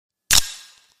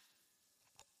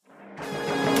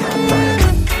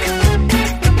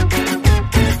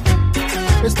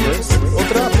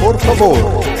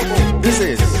favor. This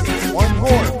is one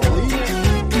more, please.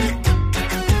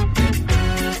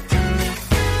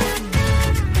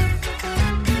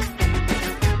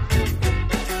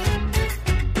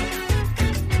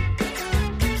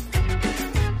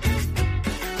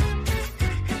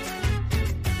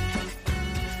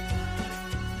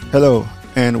 Hello,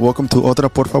 and welcome to Otra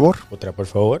Por Favor. Otra, por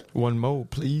favor. One more,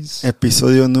 please.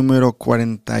 Episodio número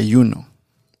 41.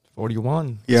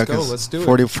 41. Yeah, Let's go. 'cause Let's do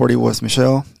 40, it. 40 was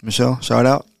Michelle. Michelle, shout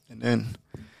out. And then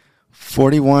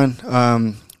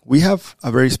 41, we have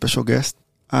a very special guest.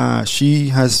 She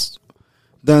has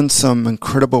done some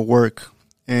incredible work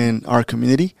in our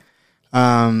community.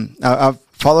 I've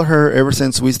followed her ever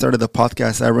since we started the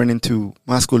podcast. I ran into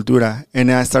Más Cultura, and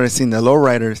then I started seeing the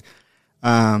lowriders.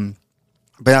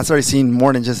 But I started seeing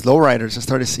more than just lowriders. I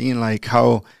started seeing like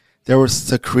how there was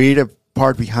the creative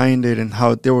part behind it and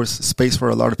how there was space for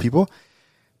a lot of people.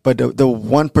 But the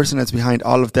one person that's behind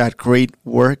all of that great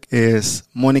work is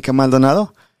Mónica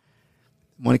Maldonado.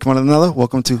 Mónica Maldonado,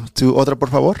 welcome to Otra Por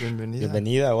Favor.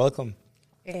 Bienvenida, welcome.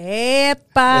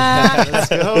 Epa. Let's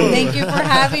go. Thank you for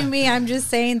having me. I'm just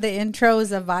saying the intro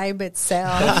is a vibe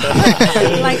itself.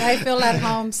 Like I feel at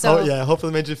home. So Oh, yeah.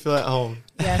 Hopefully made you feel at home.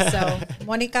 yeah, so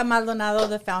Mónica Maldonado,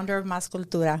 the founder of Más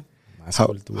Cultura. Más How,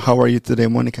 cultura. how are you today,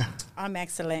 Mónica? I'm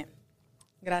excellent.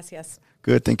 Gracias.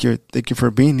 Good, thank you. Thank you for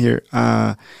being here.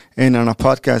 And on our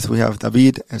podcast, we have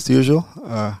David, as usual,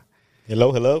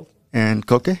 Hello, hello. and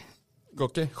Coque.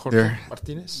 Okay, Jorge There.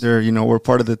 Martinez. We're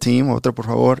part of the team, Otra Por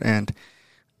Favor, and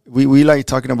we like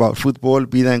talking about football,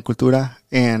 vida and cultura,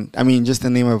 and I mean, just the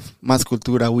name of Más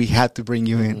Cultura, we had to bring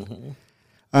you in.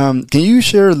 Can you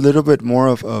share a little bit more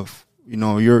of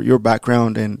your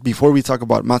background, and before we talk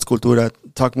about Más Cultura,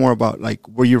 talk more about like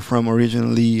where you're from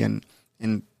originally, and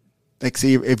like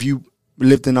say if you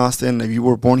lived in Austin, if you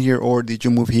were born here, or did you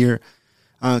move here?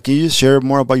 Can you just share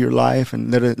more about your life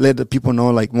and let the people know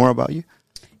like more about you?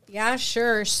 Yeah,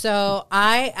 sure. So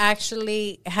I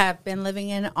actually have been living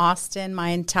in Austin my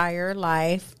entire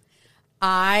life.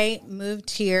 I moved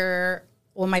here,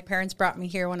 my parents brought me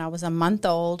here when I was a month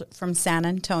old from San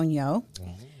Antonio.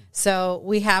 So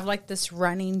we have like this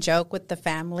running joke with the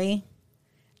family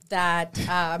that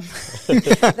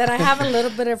that I have a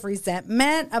little bit of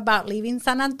resentment about leaving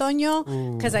San Antonio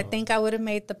because I think I would have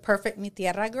made the perfect mi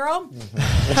tierra girl.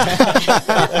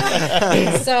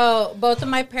 So both of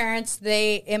my parents,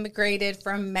 they immigrated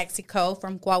from Mexico,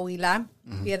 from Coahuila,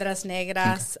 Piedras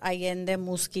Negras, Allende,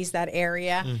 Musquis, that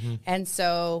area. And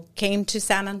so came to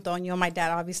San Antonio. My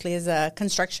dad obviously is a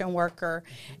construction worker.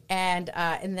 And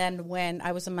then when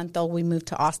I was a month old, we moved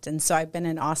to Austin. So I've been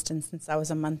in Austin since I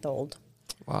was a month old.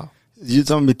 Wow. You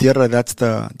told me Tierra, that's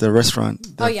the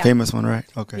restaurant, the famous one, right?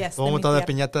 Okay. Yes. The one with all the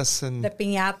piñatas and The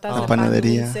piñatas, La the pan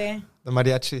panadería. dulce. the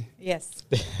mariachi. Yes.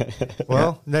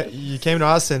 Well, you came to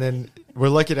Austin, and we're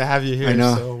lucky to have you here. I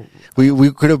know. So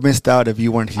We could have missed out if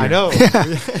you weren't here. I know.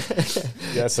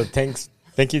 Yeah, so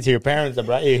thank you to your parents that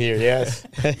brought you here, yes.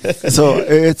 So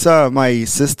it's my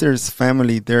sister's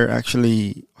family. They're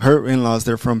actually her in-laws.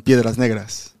 They're from Piedras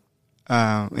Negras,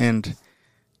 and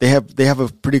they have a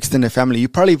pretty extended family. You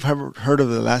probably have heard of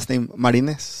the last name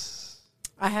Marines.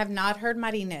 I have not heard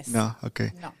Marines. No,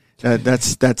 okay, No.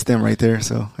 that's them right there.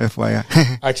 So FYI.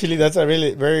 Actually, that's a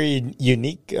really very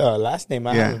unique last name.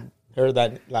 I Yeah. haven't heard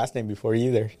that last name before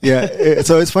either. Yeah,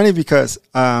 so it's funny because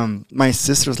my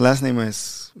sister's last name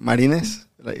is Marines,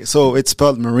 so it's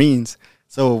spelled Marines.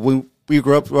 So when we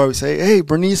grew up, we always say, "Hey,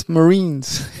 Bernice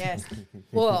Marines." Yes.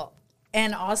 Well,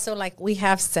 and also like we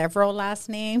have several last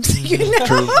names. You know?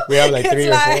 True. We have like It's 3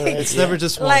 or 4. like- It's never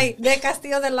just one. Like De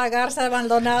Castillo de la Garza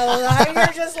Abandonado.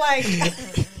 You're just like,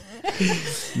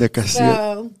 The Castillo.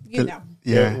 so, you know.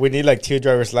 Yeah. We need like 2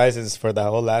 driver's license for the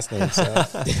whole last name, so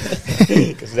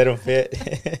because they don't fit.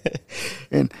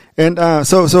 And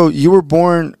so you were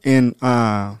born in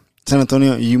San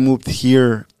Antonio. You moved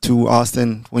here to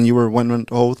Austin when you were 1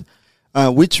 month old.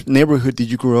 Which neighborhood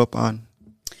did you grow up on?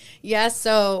 Yeah,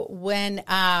 so when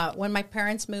my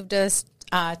parents moved us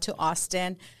to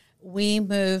Austin, we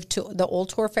moved to the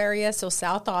Old Torf area, so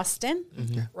South Austin,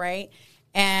 right?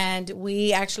 And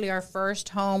we actually, our first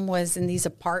home was in these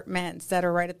apartments that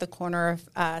are right at the corner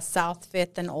of South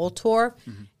 5th and Old Torf.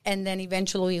 And then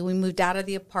eventually we moved out of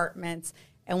the apartments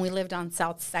and we lived on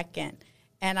South 2nd.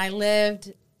 And I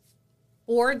lived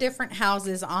 4 different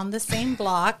houses on the same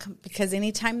block because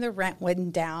anytime the rent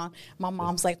went down, my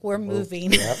mom's like, we're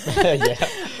moving. Yeah.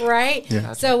 Right?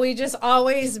 Yeah. So we just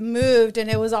always moved, and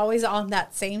it was always on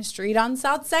that same street on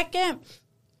South 2nd.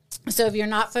 So if you're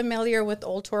not familiar with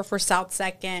Old Torf or South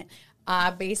 2nd,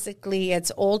 Basically,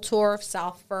 it's Old Torf,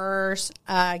 South First,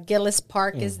 Gillis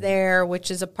Park is there,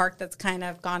 which is a park that's kind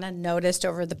of gone unnoticed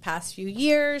over the past few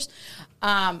years.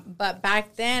 But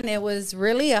back then, it was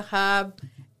really a hub.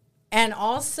 And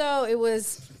also, it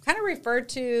was kind of referred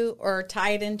to or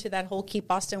tied into that whole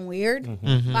Keep Austin Weird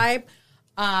vibe.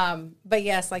 But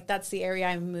yes, like that's the area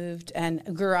I moved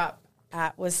and grew up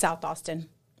at, was South Austin.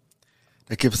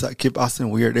 It keep Austin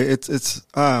weird. It's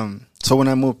so when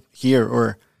I moved here,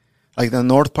 or like the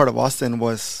north part of Austin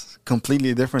was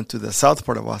completely different to the south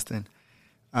part of Austin.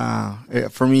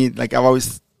 For me, like I've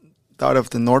always thought of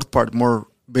the north part more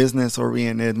business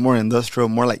oriented, more industrial,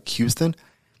 more like Houston.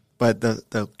 But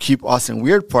the Keep Austin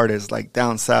Weird part is like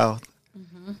down south.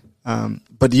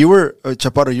 But you were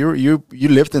Chaparro. You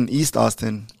lived in East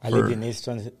Austin. I lived in East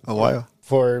Austin a while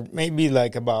for maybe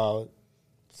like about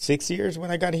 6 years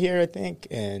when I got here, I think,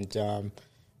 and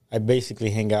I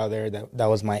basically hang out there. That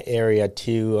was my area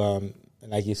too.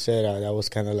 And like you said, that was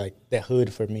kind of like the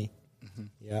hood for me.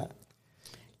 Yeah.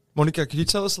 Monica, could you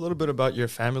tell us a little bit about your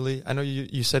family? I know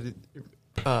you said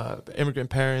immigrant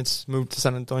parents moved to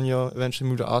San Antonio, eventually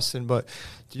moved to Austin, but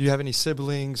do you have any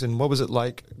siblings, and what was it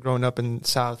like growing up in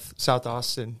South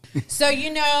Austin?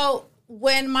 So,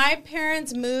 when my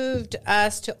parents moved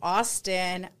us to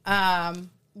Austin,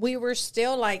 we were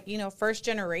still like, first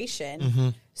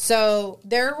generation. So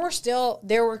there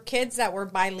were kids that were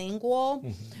bilingual.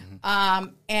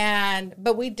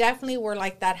 But we definitely were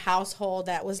like that household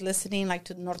that was listening like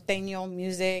to norteño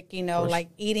music, like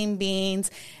eating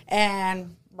beans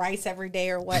and rice every day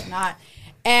or whatnot.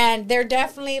 And they're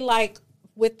definitely like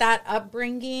with that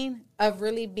upbringing of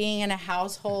really being in a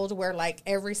household where like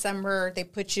every summer they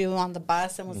put you on the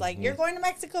bus and was like, you're going to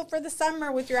Mexico for the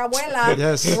summer with your abuela.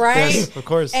 Yes, right? Yes, of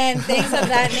course. And things of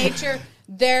that nature.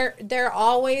 There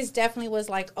always definitely was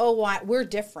like, we're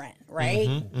different,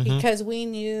 right? Because we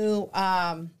knew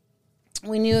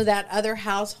that other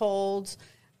households,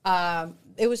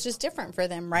 it was just different for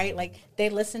them, right? Like they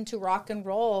listened to rock and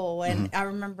roll, and I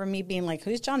remember me being like,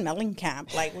 "Who's John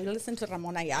Mellencamp?" Like we listened to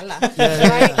Ramon Ayala,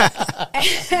 right?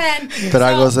 And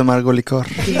Tragos de Amargo Licor.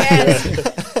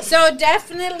 Yes. So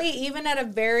definitely, even at a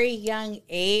very young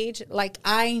age, like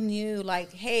I knew,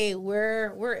 like, hey,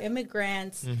 we're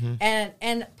immigrants,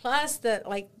 and plus that,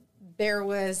 like, there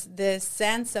was this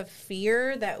sense of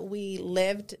fear that we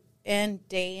lived in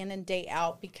and day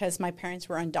out because my parents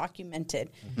were undocumented.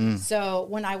 So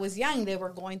when I was young, they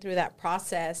were going through that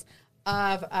process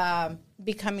of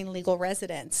becoming legal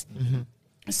residents.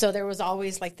 So there was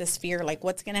always like this fear, like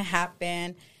what's going to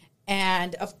happen.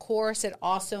 And of course, it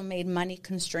also made money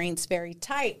constraints very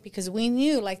tight because we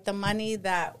knew like the money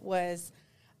that was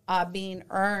being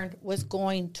earned was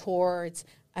going towards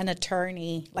an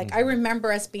attorney. Like I remember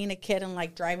us being a kid and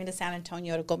like driving to San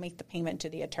Antonio to go make the payment to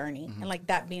the attorney and like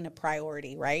that being a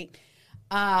priority, right?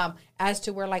 As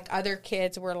to where like other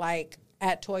kids were like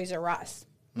at Toys R Us.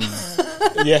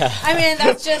 Yeah. I mean,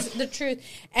 that's just the truth.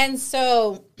 And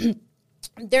so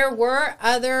there were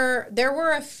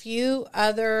a few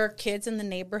other kids in the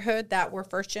neighborhood that were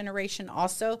first generation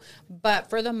also, but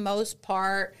for the most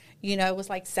part, it was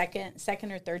like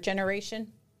second or third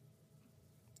generation.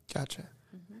 Gotcha.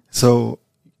 So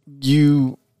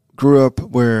you grew up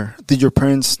where, did your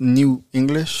parents knew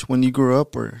English when you grew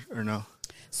up or no?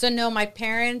 So no, my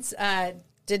parents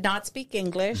did not speak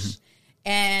English.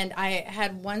 And I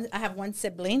have one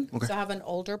sibling. Okay. So I have an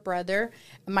older brother.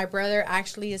 My brother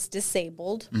actually is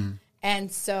disabled.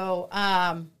 And so,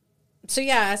 yeah,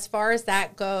 as far as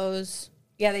that goes,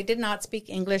 yeah, they did not speak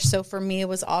English. So for me, it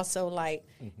was also like,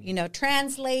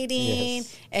 translating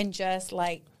and just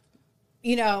like,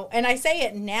 and I say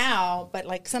it now, but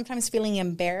like sometimes feeling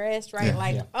embarrassed,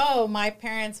 right? Oh, my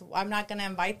parents, I'm not going to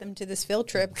invite them to this field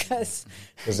trip because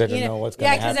they don't know what's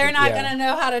going to happen. Yeah, because they're not going to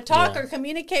know how to talk or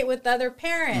communicate with other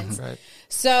parents. Right.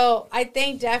 So I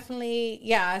think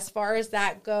definitely, as far as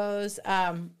that goes,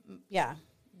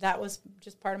 that was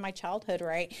just part of my childhood,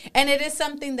 right? And it is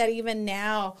something that even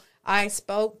now I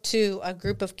spoke to a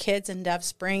group of kids in Dove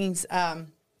Springs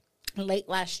late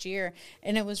last year,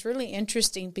 and it was really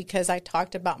interesting because I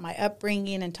talked about my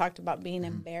upbringing and talked about being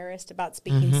embarrassed about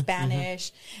speaking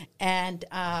Spanish, and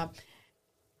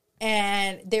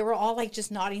they were all like just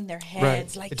nodding their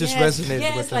heads, like it just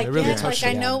resonated with them. Like, it really touched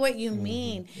like them. I know what you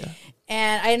mean.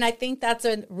 And I think that's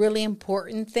a really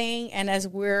important thing. And as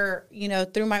we're,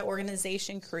 through my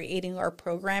organization creating our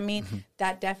programming,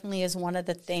 that definitely is one of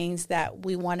the things that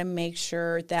we want to make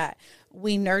sure that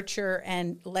we nurture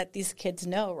and let these kids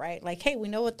know, right? Like, hey, we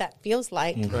know what that feels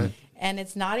like. Right. And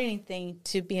it's not anything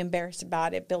to be embarrassed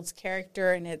about. It builds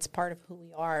character, and it's part of who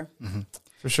we are.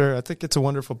 For sure. I think it's a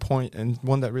wonderful point, and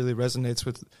one that really resonates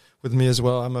with me as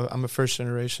well. I'm a first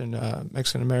generation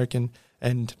Mexican American,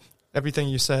 and everything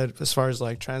you said as far as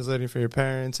like translating for your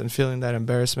parents and feeling that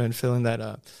embarrassment, feeling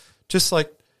that just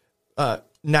like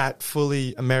not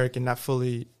fully American, not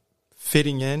fully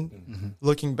fitting in.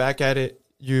 Looking back at it,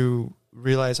 you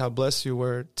realize how blessed you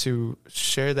were to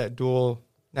share that dual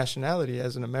nationality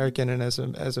as an American and as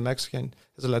a Mexican,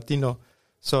 as a Latino.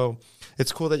 So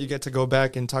it's cool that you get to go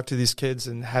back and talk to these kids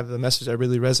and have the message that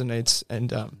really resonates. And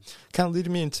kind of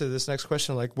leading me into this next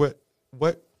question, like what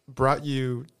brought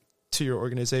you to your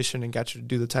organization and got you to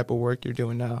do the type of work you're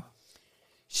doing now?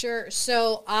 Sure.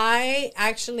 So I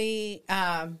actually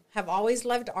have always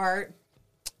loved art,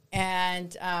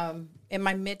 and in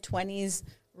my mid-20s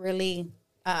really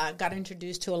got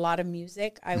introduced to a lot of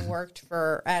music. I worked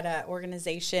at an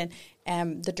organization,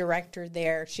 and the director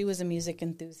there, she was a music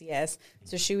enthusiast.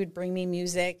 So she would bring me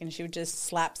music, and she would just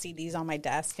slap CDs on my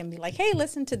desk and be like, hey,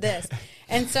 listen to this.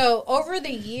 And so over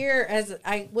the year, as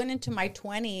I went into my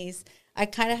 20s, I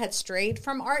kind of had strayed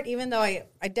from art, even though I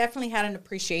definitely had an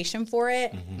appreciation for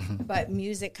it. But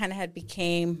music kind of had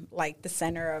became like the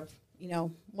center of,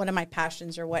 one of my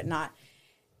passions or whatnot.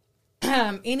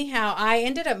 Anyhow, I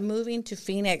ended up moving to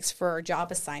Phoenix for a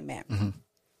job assignment.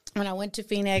 When I went to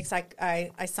Phoenix,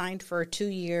 I signed for 2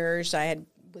 years.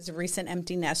 Was a recent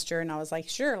empty nester, and I was like,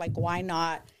 sure, like why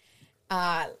not,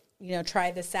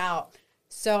 try this out.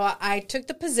 So I took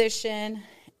the position.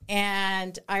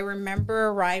 And I remember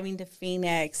arriving to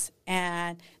Phoenix,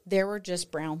 and there were just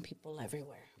brown people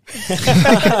everywhere.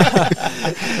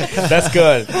 That's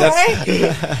good.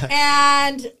 Right?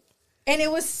 And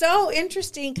it was so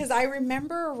interesting because I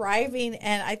remember arriving,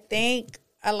 and I think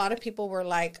a lot of people were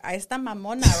like, "Ahí está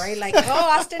mamona," right? Like, "Oh,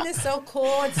 Austin is so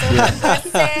cool. It's so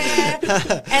progressive."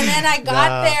 And then I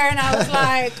got there, and I was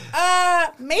like,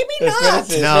 maybe not."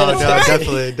 No,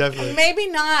 definitely. Maybe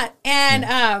not.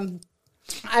 And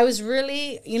I was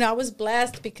really, I was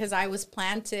blessed because I was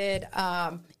planted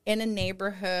in a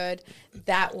neighborhood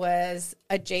that was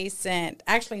adjacent,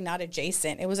 actually not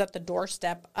adjacent. It was at the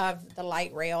doorstep of the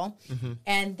light rail,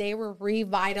 and they were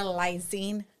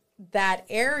revitalizing that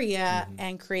area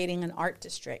and creating an art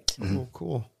district. Oh,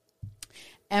 cool.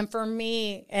 And for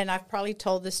me, and I've probably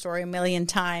told this story a million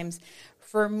times,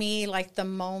 for me, like the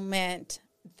moment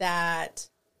that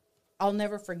I'll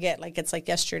never forget, like it's like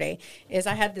yesterday, is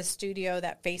I had this studio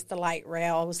that faced the light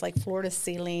rail. It was like floor to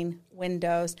ceiling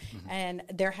windows, and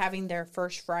they're having their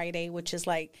first Friday, which is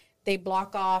like they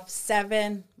block off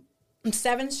seven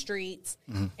streets,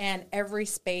 and every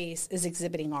space is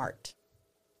exhibiting art.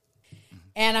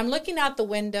 And I'm looking out the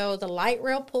window, the light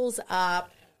rail pulls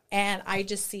up, and I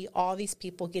just see all these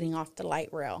people getting off the light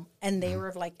rail. And they were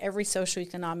of like every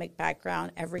socioeconomic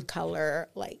background, every color,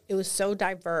 like it was so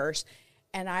diverse.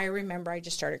 And I remember I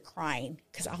just started crying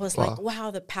because I was like,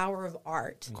 wow, the power of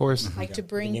art. Of course. Like to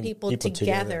bring people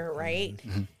together, right?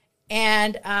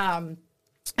 And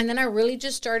then I really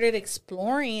just started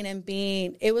exploring and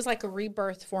it was like a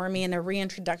rebirth for me and a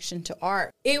reintroduction to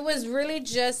art. It was really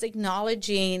just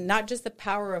acknowledging not just the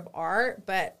power of art,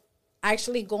 but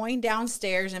actually going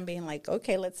downstairs and being like,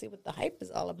 okay, let's see what the hype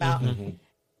is all about.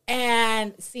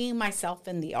 And seeing myself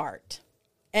in the art.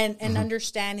 And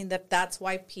understanding that that's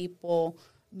why people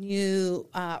knew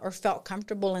or felt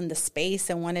comfortable in the space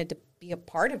and wanted to be a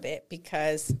part of it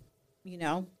because,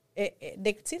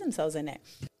 they could see themselves in it.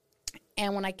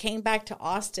 And when I came back to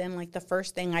Austin, like the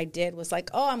first thing I did was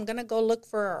like, oh, I'm going to go look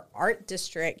for our art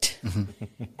district.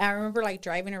 I remember like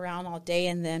driving around all day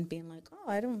and then being like,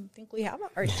 oh, I don't think we have an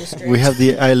art district. We have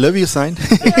the I love you sign.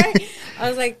 Right? I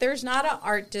was like, there's not an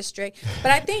art district.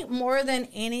 But I think more than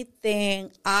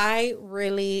anything, I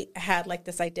really had like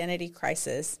this identity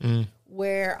crisis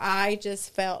where I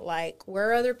just felt like,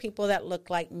 where are other people that look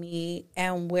like me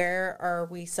and where are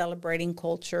we celebrating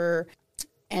culture?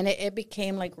 And it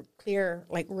became like clear,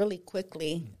 like really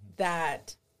quickly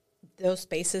that those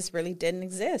spaces really didn't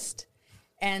exist.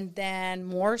 And then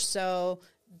more so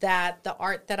that the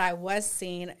art that I was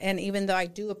seeing, and even though I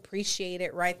do appreciate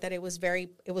it, right, that it was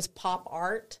pop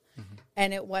art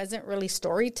and it wasn't really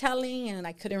storytelling and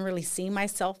I couldn't really see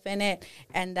myself in it.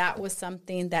 And that was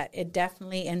something that it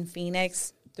definitely in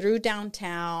Phoenix, through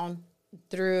downtown,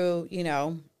 through,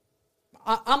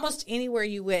 almost anywhere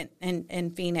you went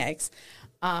in Phoenix,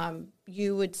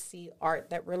 you would see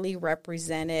art that really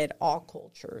represented all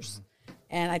cultures.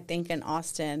 And I think in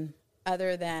Austin,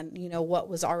 other than, what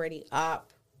was already up,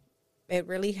 it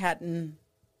really hadn't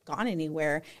gone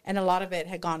anywhere, and a lot of it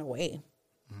had gone away.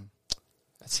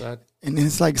 That's sad. And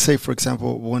it's like, say, for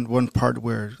example, one part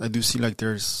where I do see like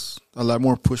there's a lot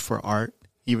more push for art,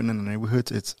 even in the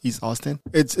neighborhoods. It's East Austin.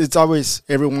 It's always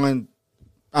everyone.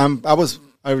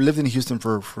 I lived in Houston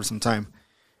for some time,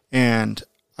 and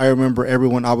I remember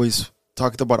everyone always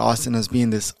talked about Austin as being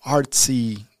this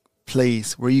artsy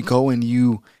place where you go and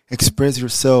you express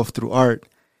yourself through art.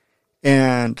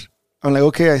 And I'm like,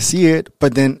 okay, I see it,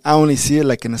 but then I only see it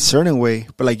like in a certain way.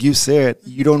 But like you said,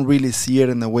 you don't really see it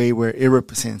in the way where it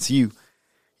represents you.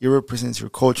 It represents your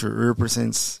culture. It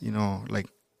represents, like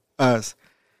us.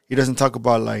 It doesn't talk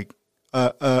about like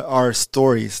our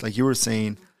stories, like you were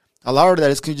saying. A lot of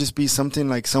that could just be something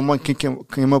like someone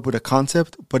came up with a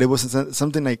concept, but it wasn't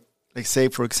something like say,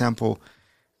 for example,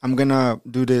 I'm going to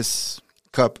do this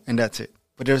cup and that's it.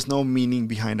 But there's no meaning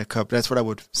behind the cup. That's what I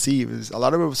would see. A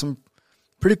lot of it was some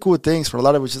pretty cool things, but a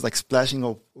lot of it was just like splashing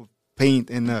of paint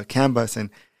in a canvas,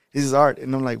 and this is art.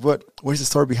 And I'm like, what? Where's the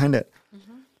story behind that?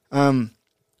 Mm-hmm.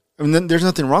 And then there's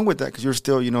nothing wrong with that because you're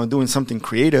still, doing something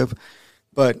creative.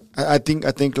 But I think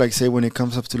like say when it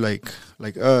comes up to like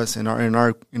us and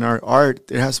our art,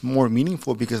 it has more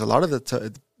meaningful because a lot of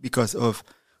the because of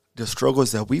the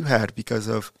struggles that we've had, because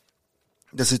of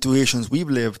the situations we've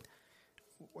lived.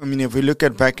 I mean, if we look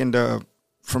at back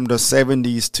from the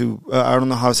 70s to I don't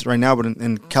know how it's right now, but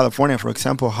in California, for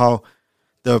example, how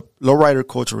the lowrider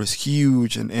culture was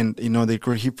huge, and the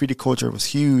graffiti culture was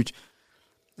huge.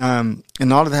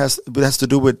 And all of that has to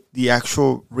do with the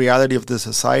actual reality of the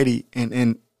society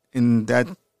and in that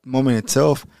moment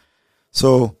itself.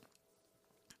 So,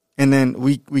 and then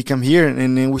we come here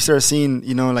and then we start seeing,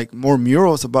 like more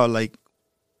murals about like,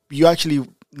 you actually,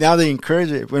 now they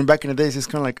encourage it. When back in the days, it's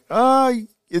kind of like,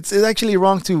 it's actually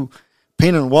wrong to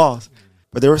paint on walls.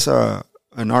 But there was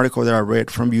an article that I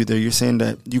read from you that you're saying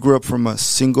that you grew up from a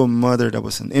single mother that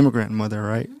was an immigrant mother,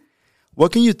 right? Mm-hmm.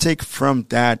 What can you take from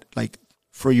that, like,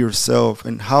 for yourself,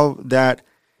 and how that,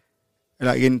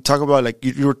 like, and talk about like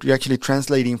you're actually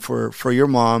translating for your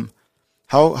mom.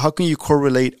 How can you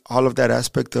correlate all of that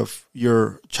aspect of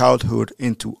your childhood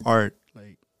into art?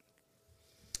 Like,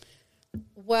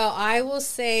 well, I will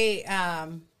say,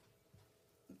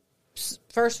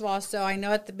 first of all, so I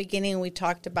know at the beginning we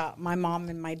talked about my mom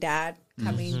and my dad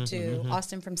coming to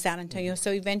Austin from San Antonio.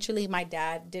 So eventually my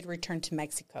dad did return to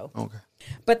Mexico. Okay.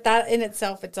 But that in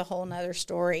itself, it's a whole nother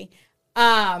story.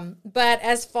 But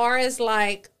as far as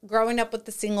like growing up with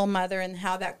the single mother and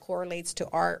how that correlates to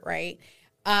art, right?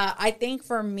 I think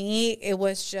for me,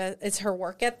 it's her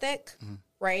work ethic,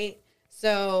 right?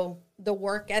 So the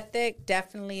work ethic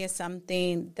definitely is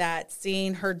something that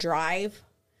seeing her drive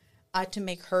to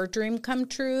make her dream come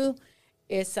true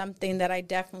is something that I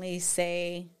definitely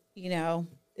say,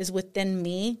 is within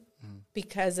me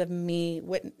because of me,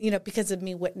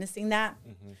 witnessing that.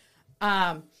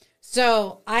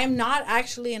 So I'm not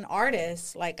actually an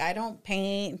artist. Like, I don't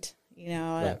paint,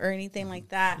 right, or anything like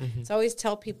that. So I always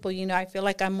tell people, I feel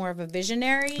like I'm more of a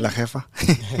visionary. La jefa.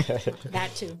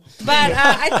 That too. But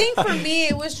I think for me,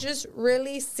 it was just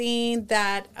really seeing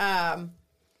that my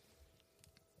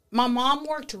mom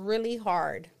worked really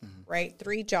hard, right?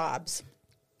 3 jobs.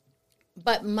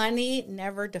 But money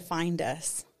never defined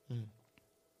us,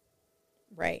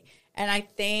 right? And I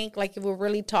think, like, if we're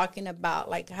really talking about,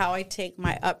 like, how I take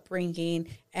my upbringing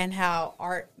and how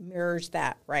art mirrors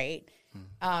that, right?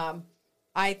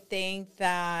 I think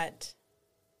that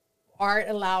art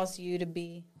allows you to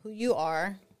be who you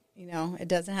are. It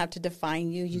doesn't have to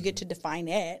define you. You get to define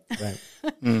it. Right.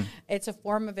 It's a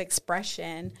form of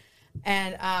expression.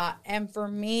 And for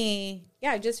me,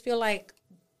 I just feel like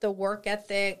the work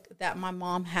ethic that my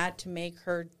mom had to make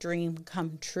her dream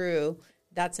come true,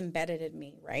 that's embedded in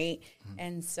me, right?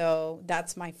 And so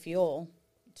that's my fuel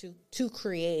to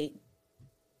create.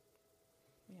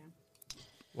 Yeah.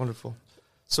 Wonderful.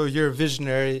 So you're a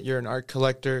visionary, you're an art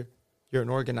collector, you're an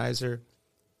organizer.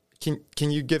 Can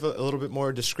you give a little bit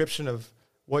more description of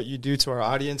what you do to our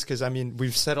audience? Because, I mean,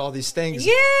 we've said all these things,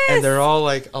 and they're all,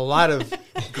 like, a lot of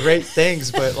great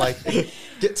things, but, like,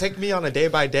 take me on a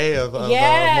day-by-day of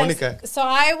Monica. So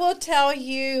I will tell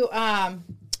you, I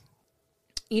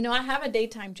have a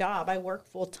daytime job. I work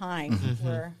full-time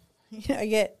where I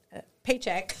get a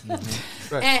paycheck.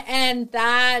 Right. And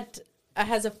that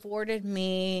has afforded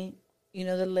me,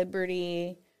 the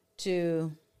liberty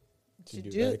to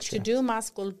do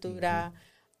Más Cultura,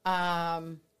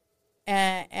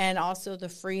 and also the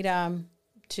freedom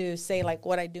to say, like,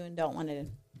 what I do and don't want to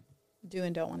do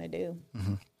and don't want to do.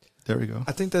 There we go.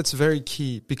 I think that's very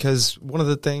key, because one of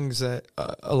the things that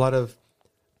a lot of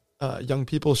young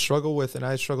people struggle with, and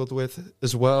I struggled with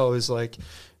as well, is like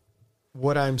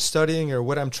what I'm studying or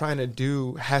what I'm trying to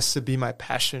do has to be my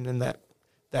passion, and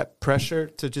that pressure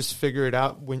to just figure it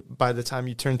out by the time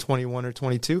you turn 21 or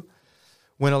 22,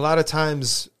 when a lot of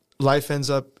times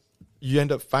you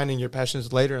end up finding your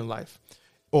passions later in life,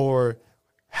 or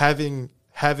having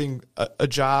a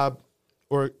job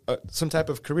or some type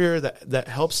of career that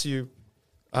helps you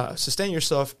sustain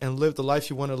yourself and live the life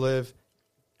you want to live,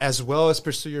 as well as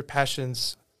pursue your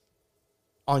passions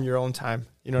on your own time.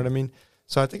 You know what I mean?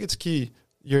 So I think it's key,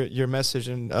 your message,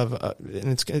 and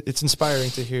it's inspiring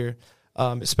to hear,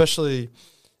 especially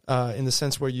in the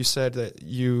sense where you said that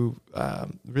you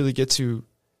really get to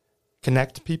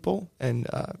connect people and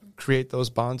create those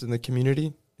bonds in the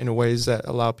community in ways that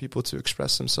allow people to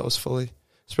express themselves fully,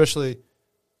 especially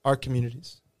our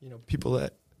communities, people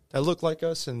that look like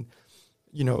us, and,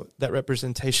 that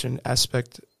representation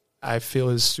aspect I feel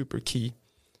is super key.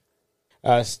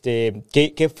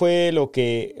 ¿Qué fue lo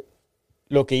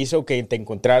que hizo que te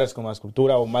encontraras con Más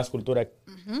Cultura, o Más Cultura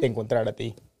te encontrara a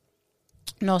ti?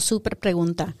 No, super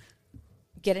pregunta.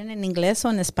 ¿Quieren en inglés o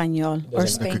en español? Or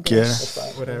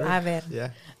Spanglish? Whatever. A ver.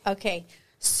 Yeah. Okay.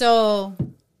 So,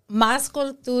 Más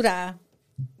Cultura,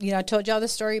 I told y'all the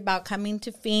story about coming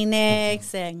to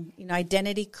Phoenix and,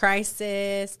 identity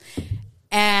crisis.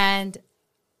 And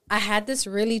I had this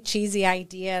really cheesy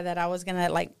idea that I was going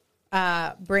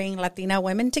to bring Latina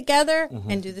women together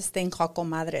and do this thing called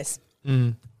Comadres.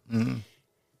 Comadres.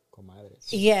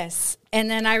 Yes. And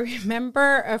then I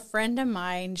remember a friend of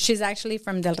mine, she's actually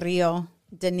from Del Rio,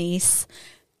 Denise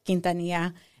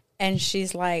Quintanilla. And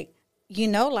she's like,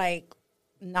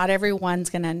 not everyone's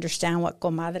going to understand what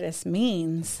Comadres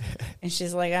means. And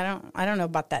she's like, I don't know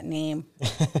about that name.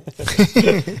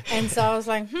 And so I was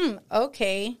like,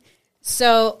 okay.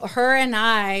 So her and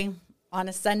I on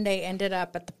a Sunday ended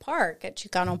up at the park, at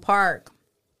Chicano Park.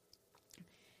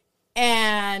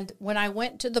 And when I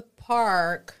went to the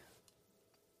park,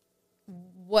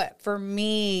 what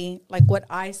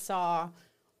I saw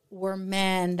were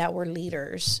men that were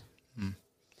leaders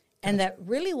and that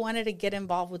really wanted to get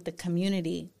involved with the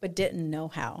community, but didn't know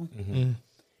how. Mm-hmm.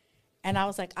 And I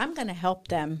was like, I'm going to help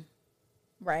them.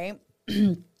 Right.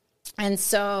 And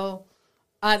so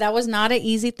that was not an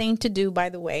easy thing to do, by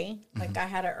the way. Like, I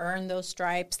had to earn those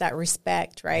stripes, that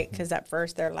respect, right? Because at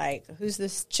first they're like, who's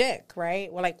this chick,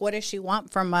 right? Well, what does she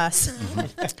want from us?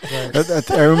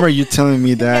 I remember you telling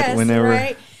me that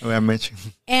whenever I met you.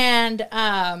 And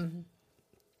I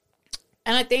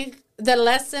think the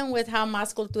lesson with how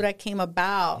Más Cultura came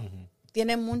about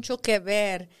tiene mucho que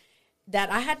ver that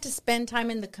I had to spend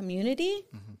time in the community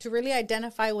to really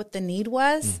identify what the need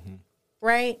was,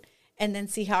 right? And then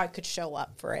see how I could show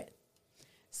up for it.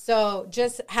 So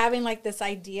just having this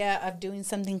idea of doing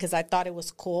something because I thought it was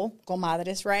cool,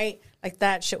 Comadres, right?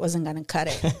 That shit wasn't going to cut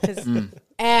it.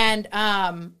 And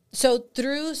so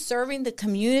through serving the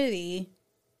community,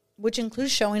 which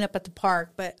includes showing up at the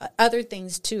park, but other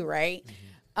things too, right?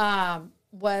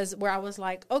 Was where I was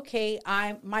like, okay,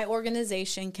 my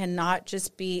organization cannot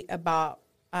just be about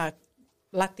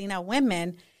Latina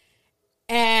women.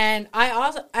 And I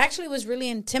also actually was really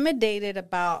intimidated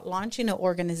about launching an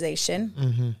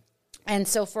organization. And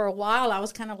so for a while, I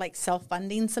was kind of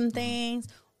self-funding some things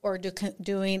or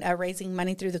doing raising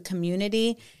money through the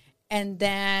community. And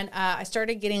then I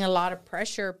started getting a lot of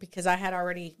pressure because I had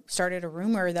already started a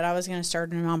rumor that I was going to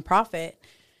start a nonprofit.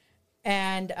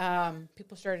 And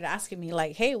people started asking me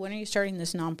hey, when are you starting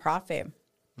this nonprofit?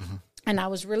 And I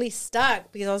was really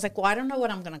stuck because I was like, well, I don't know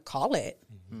what I'm going to call it.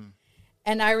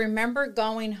 And I remember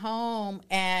going home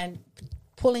and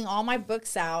pulling all my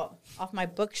books out off my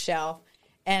bookshelf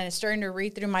and starting to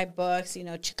read through my books,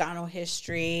 Chicano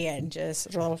history and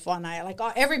just Rodolfo Anaya,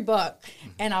 every book.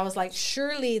 And I was like,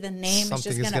 surely the name is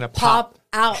just going to pop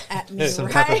out at me, Some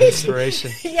right? type of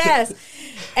inspiration. Yes.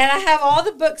 And I have all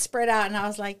the books spread out. And I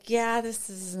was like, yeah,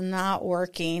 this is not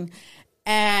working.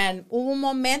 And hubo un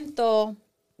momento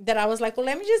that I was like, well,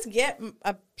 let me just get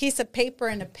a piece of paper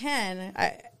and a pen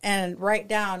and write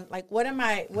down,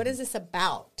 what is this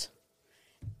about?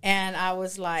 And I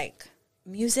was like,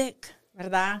 music,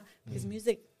 ¿verdad? Because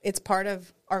music, it's part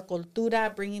of our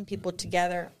cultura, bringing people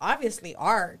together, obviously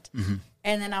art.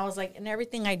 And then I was like, in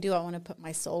everything I do, I want to put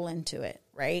my soul into it,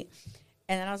 right?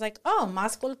 And then I was like, oh,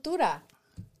 Más Cultura.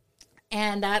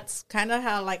 And that's kind of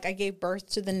how, I gave birth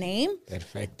to the name.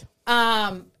 Perfecto.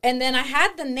 And then I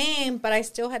had the name, but I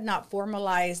still had not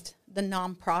formalized the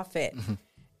nonprofit.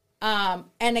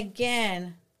 And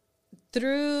again,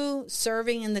 through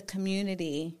serving in the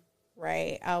community,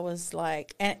 right, I was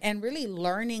and really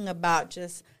learning about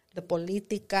just the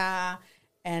politica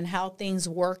and how things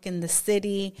work in the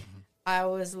city, I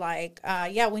was like,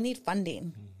 yeah, we need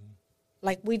funding.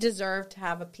 like we deserve to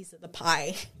have a piece of the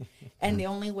pie. And the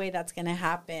only way that's going to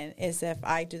happen is if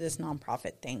I do this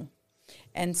nonprofit thing.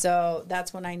 And so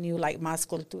that's when I knew like Más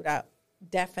Cultura,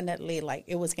 definitely like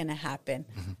it was going to happen.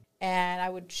 And I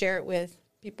would share it with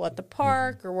people at the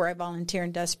park or where I volunteer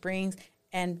in Dust Springs.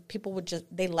 And people would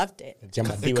they loved it.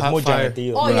 It caught fire.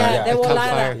 Oh, yeah, de It caught volada.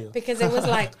 fire. Because it was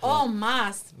like, oh,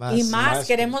 más. Más. Y más, Más.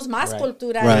 queremos más Right.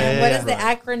 cultura. Right. You know, Yeah, what yeah, does the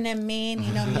acronym mean?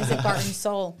 You know, music, art, and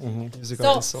soul. Music, So,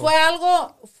 art, and soul.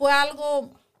 fue algo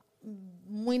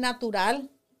muy natural.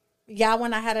 Yeah,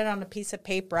 when I had it on a piece of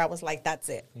paper, I was like, that's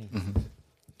it.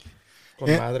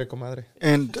 Comadre.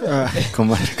 And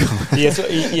comadre.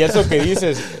 Y eso que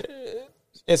dices,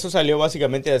 eso salió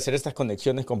básicamente de hacer estas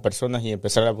conexiones con personas y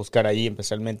empezar a buscar ahí,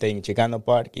 especialmente en Chicano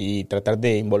Park, y tratar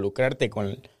de involucrarte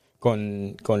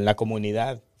con la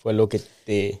comunidad. Fue lo que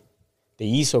te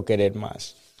hizo querer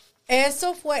más.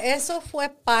 Eso fue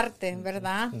parte,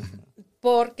 ¿verdad?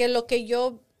 Porque lo que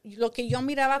yo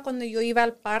miraba cuando yo iba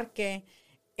al parque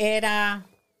era,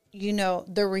 you know,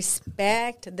 the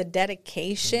respect, the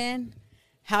dedication,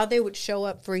 how they would show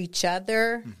up for each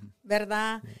other,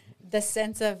 ¿verdad? The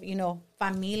sense of, you know,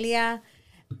 familia.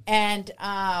 And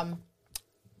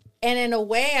in a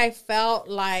way I felt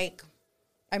like,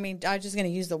 I mean, I'm just going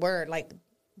to use the word, like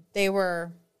they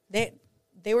were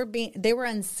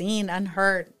unseen,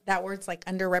 unheard. That word's like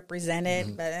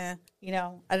underrepresented, but you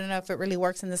know, I don't know if it really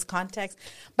works in this context.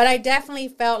 But I definitely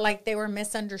felt like they were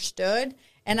misunderstood,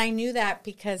 and I knew that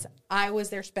because I was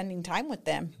there spending time with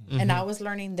them, and I was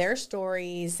learning their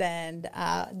stories and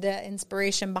the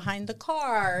inspiration behind the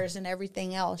cars and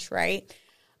everything else, right?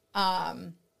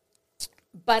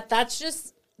 But that's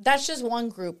just one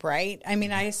group, right? I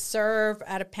mean, I serve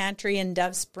at a pantry in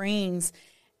Dove Springs,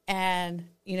 and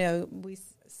you know, we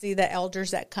see the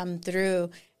elders that come through,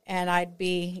 and I'd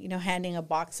be, you know, handing a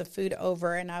box of food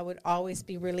over, and I would always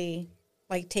be really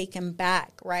like taken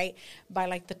back, right, by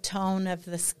like the tone of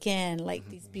the skin, like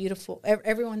these beautiful,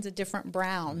 everyone's a different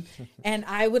brown, and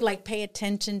I would like pay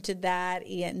attention to that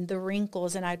and the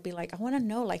wrinkles, and I'd be like, I want to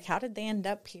know, like, how did they end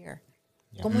up here?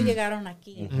 ¿Cómo llegaron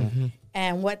aquí?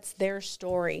 And what's their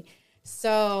story?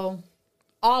 So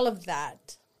all of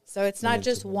that. So it's not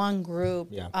just one group.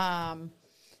 Yeah.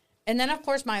 And then, of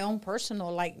course, my own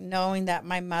personal, like knowing that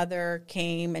my mother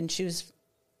came and she was,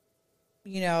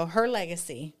 you know, her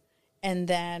legacy. And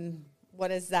then what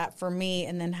is that for me?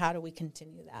 And then how do we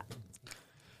continue that?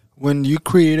 When you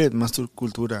created Más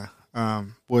Cultura,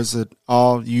 was it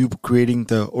all you creating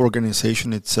the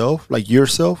organization itself, like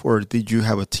yourself, or did you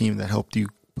have a team that helped you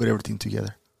put everything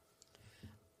together?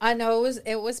 I know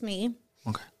it was me.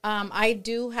 Okay. I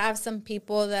do have some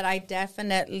people that I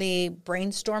definitely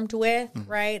brainstormed with,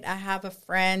 right? I have a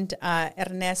friend,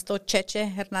 Ernesto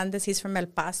Cheche Hernandez. He's from El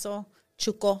Paso,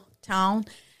 Chuco town.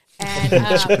 And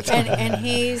and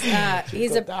he's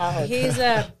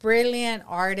a brilliant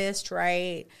artist,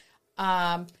 right?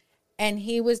 And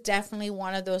he was definitely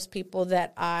one of those people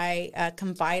that I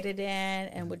confided in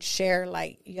and would share,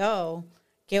 like, yo,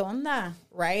 ¿qué onda?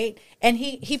 Right? And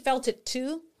he felt it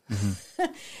too.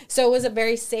 So it was a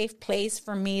very safe place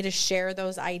for me to share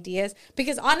those ideas,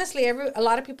 because honestly, a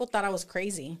lot of people thought I was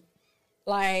crazy.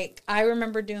 Like, I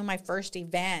remember doing my first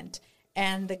event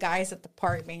and the guys at the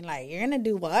park being like, "You're going to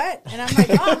do what?" And I'm like,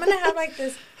 "Oh, I'm going to have like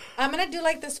this, I'm going to do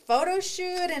like this photo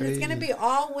shoot, and it's going to be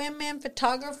all women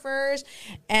photographers,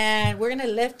 and we're going to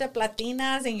lift up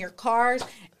Latinas in your cars."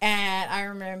 And I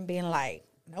remember being like,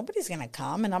 nobody's going to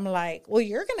come. And I'm like, well,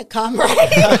 you're going to come,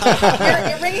 right?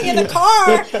 you're bringing in the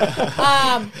car.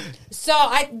 So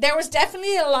there was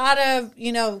definitely a lot of,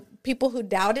 you know, people who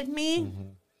doubted me.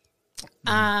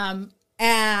 And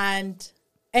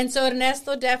so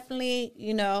Ernesto definitely,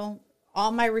 you know,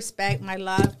 all my respect, my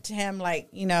love to him, like,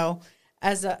 you know,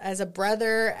 as a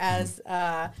brother, as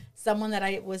someone that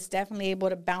I was definitely able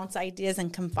to bounce ideas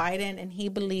and confide in, and he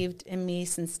believed in me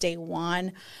since day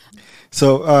one.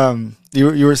 So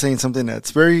you were saying something that's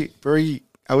very, very,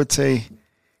 I would say,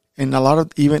 in a lot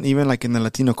of, even like in the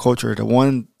Latino culture, the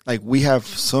one, like, we have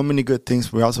so many good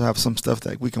things, we also have some stuff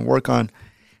that we can work on.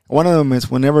 One of them is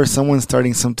whenever someone's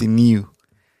starting something new,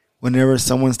 whenever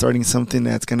someone's starting something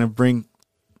that's going to bring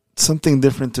something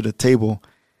different to the table,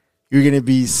 you're going to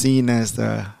be seen as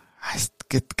the,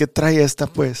 ¿qué trae esta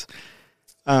pues?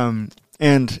 But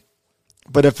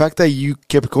the fact that you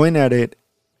kept going at it,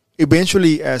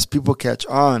 eventually as people catch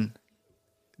on,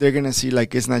 they're going to see,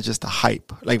 like, it's not just a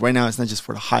hype. Like, right now, it's not just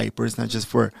for the hype, or it's not just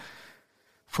for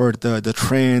the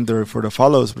trend or for the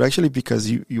follows, but actually because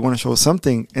you want to show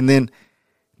something. And then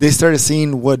they started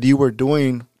seeing what you were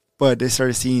doing, but they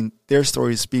started seeing their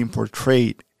stories being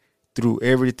portrayed through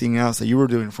everything else that you were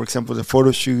doing. For example, the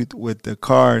photo shoot with the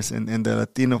cars and the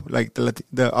Latino, like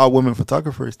the all women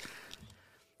photographers.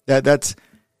 That's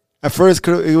at first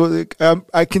it was,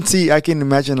 I can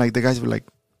imagine like the guys were like,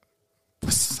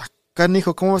 pues,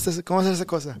 canijo, ¿cómo es esa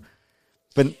cosa?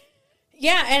 But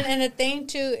yeah, and the thing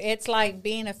too, it's like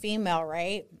being a female,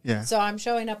 right? Yeah. So I'm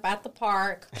showing up at the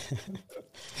park,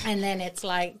 and then it's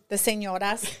like the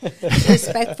señoras,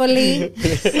 respectfully,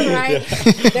 right?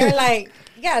 They're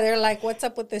like, what's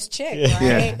up with this chick,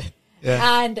 right?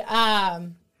 Yeah.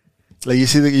 And like you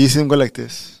see them go like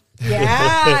this.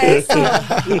 yeah.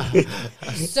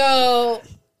 So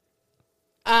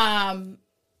and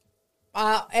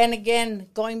again,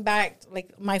 going back,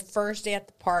 like my first day at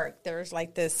the park, there's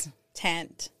like this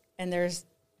tent, and there's,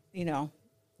 you know,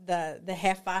 the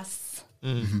jefas.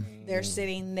 Mm-hmm. They're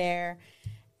sitting there,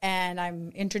 and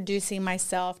I'm introducing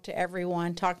myself to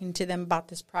everyone, talking to them about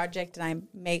this project, and I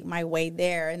make my way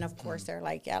there. And of course, they're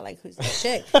like, yeah, like, who's that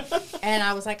chick? And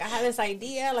I was like, I have this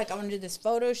idea, like, I want to do this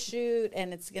photo shoot,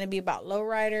 and it's going to be about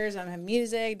lowriders. I'm going to have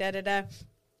music, da-da-da.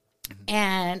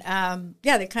 And,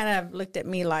 they kind of looked at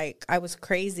me like I was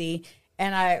crazy.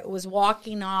 And I was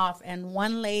walking off, and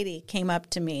one lady came up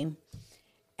to me,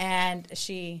 and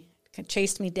she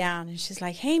chased me down, and she's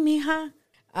like, hey, mija.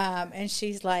 And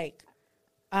she's like,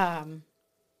 give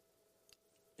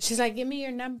me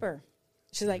your number.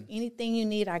 She's like, anything you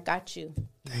need, I got you.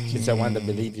 She's the one that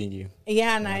believed in you.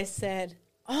 Yeah, and I said,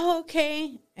 oh,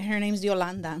 okay. And her name's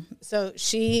Yolanda. So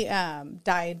she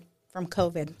died from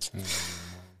COVID.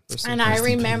 And I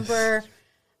remember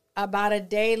about a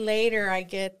day later, I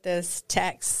get this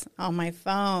text on my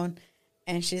phone,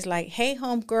 and she's like, hey,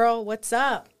 homegirl, what's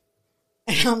up?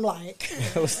 And I'm like,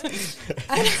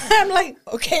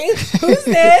 okay, who's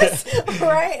this?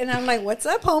 Right? And I'm like, what's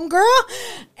up, homegirl?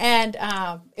 And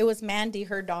it was Mandy,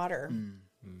 her daughter.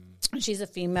 She's a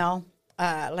female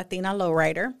Latina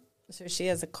lowrider. So she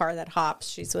has a car that hops.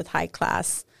 She's with High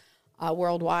Class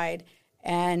Worldwide.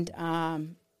 And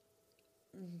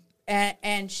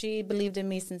she believed in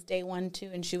me since day one, too.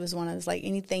 And she was one of those, like,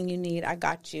 anything you need, I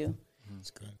got you.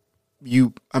 That's good.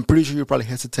 I'm pretty sure you probably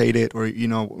hesitated, or, you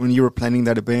know, when you were planning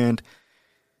that event,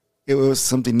 it was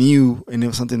something new, and it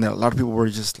was something that a lot of people were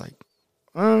just like,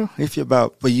 iffy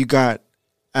about. But you got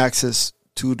access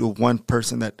to the one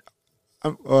person that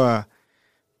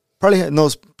probably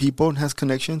knows people and has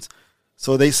connections.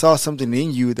 So they saw something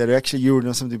in you that actually you were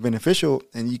doing something beneficial,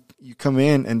 and you come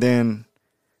in, and then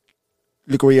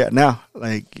look where you're at now.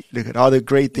 Like, look at all the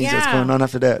great things that's going on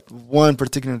after that one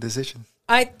particular decision.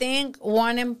 I think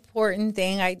one important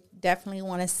thing I definitely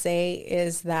want to say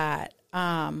is that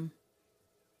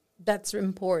that's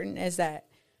important is that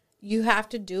you have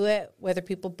to do it whether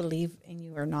people believe in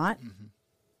you or not,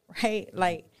 right?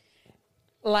 Like,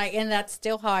 and that's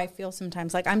still how I feel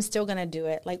sometimes. Like, I'm still going to do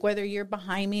it. Like, whether you're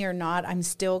behind me or not, I'm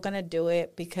still going to do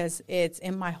it because it's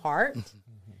in my heart.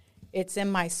 It's in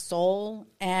my soul.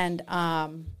 And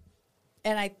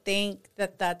I think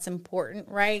that that's important,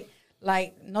 right?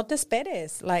 Like, no te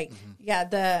esperes. Like,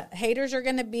 the haters are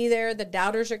going to be there. The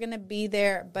doubters are going to be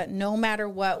there. But no matter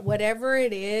what, whatever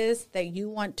it is that you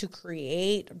want to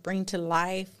create, bring to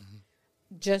life,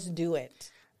 just do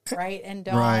it, right? And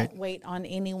don't wait on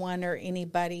anyone or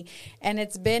anybody. And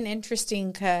it's been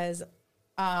interesting because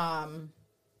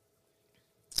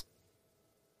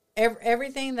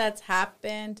everything that's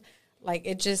happened, like,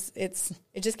 it just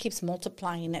keeps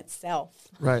multiplying itself.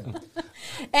 Right.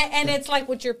 and it's like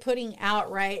what you're putting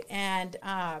out, right? And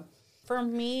for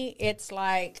me, it's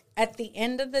like at the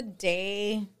end of the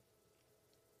day,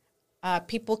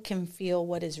 people can feel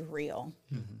what is real.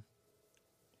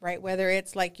 Right? Whether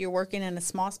it's like you're working in a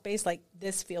small space, like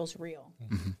this feels real.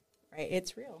 Right?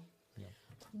 It's real.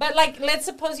 But, like, let's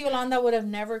suppose Yolanda would have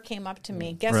never came up to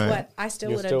me. Guess what? I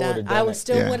still would have done it. I would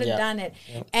still would have done it.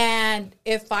 Yep. And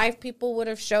if 5 people would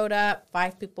have showed up,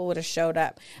 5 people would have showed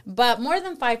up. But more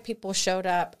than 5 people showed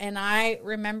up. And I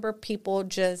remember people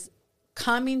just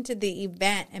coming to the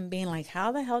event and being like,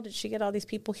 how the hell did she get all these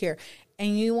people here?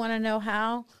 And you want to know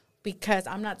how? Because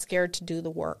I'm not scared to do the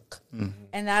work.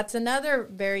 And that's another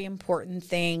very important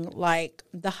thing, like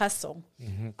the hustle.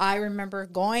 I remember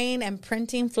going and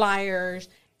printing flyers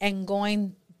and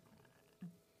going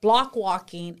block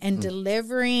walking and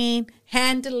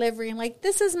hand delivering. Like,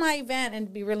 this is my event, and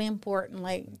it'd be really important.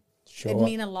 Like, it'd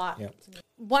mean a lot. Yep.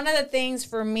 One of the things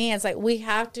for me is, like, we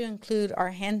have to include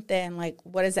our gente, and, like,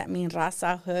 what does that mean?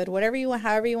 Raza, hood, whatever you want,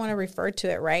 however you want to refer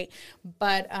to it, right?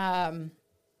 But I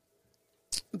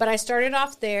started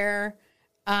off there.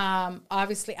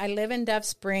 Obviously, I live in Dove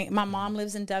Springs. My mom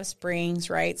lives in Dove Springs,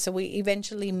 right? So we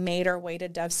eventually made our way to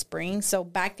Dove Springs. So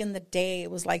back in the day,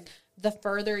 it was like the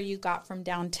further you got from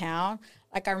downtown.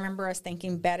 Like, I remember us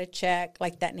thinking Belichick,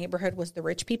 like that neighborhood was the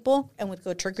rich people, and would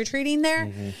go trick-or-treating there.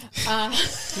 Get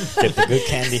the good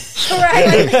candy.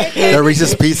 Right. The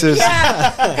Reese's Pieces.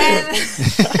 Yeah.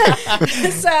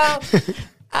 And so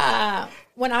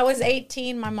when I was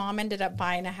 18, my mom ended up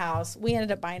buying a house. We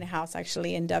ended up buying a house,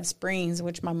 actually, in Dove Springs,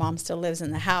 which my mom still lives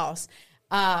in the house.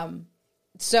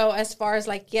 So as far as,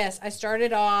 like, yes, I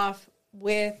started off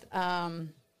with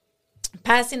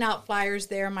passing out flyers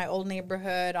there in my old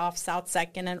neighborhood off South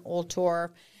 2nd and Old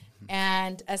Torf.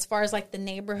 And as far as, like, the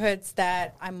neighborhoods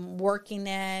that I'm working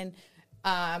in,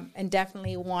 and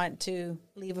definitely want to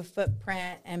leave a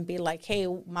footprint and be like, hey,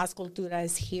 Mas Cultura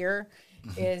is here,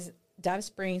 is Dove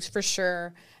Springs for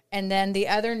sure. And then the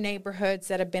other neighborhoods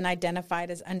that have been identified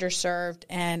as underserved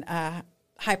and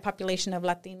high population of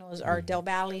Latinos are Del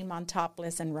Valle,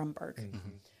 Montopolis, and Rumburg.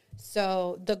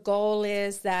 So the goal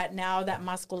is that now that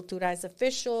Mas Cultura is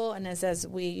official, and as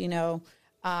we,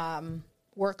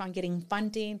 work on getting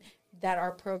funding, that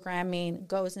our programming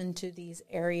goes into these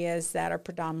areas that are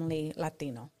predominantly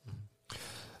Latino.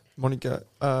 Monica,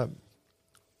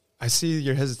 I see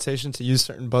your hesitation to use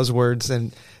certain buzzwords,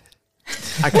 and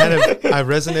I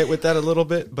resonate with that a little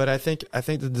bit. But I think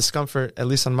the discomfort, at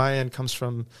least on my end, comes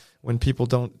from when people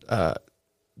don't.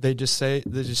 They just say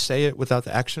it without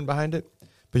the action behind it.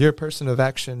 But you're a person of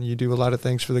action. You do a lot of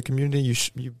things for the community.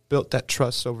 You built that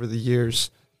trust over the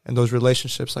years and those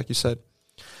relationships, like you said.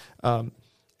 And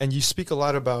you speak a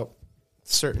lot about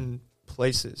certain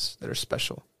places that are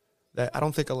special that I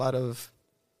don't think a lot of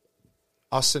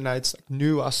Austinites, like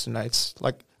new Austinites,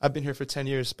 like I've been here for 10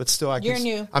 years, but still I'm new.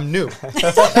 You know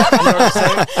what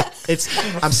I'm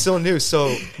saying? I'm still new.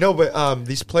 So no, but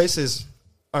these places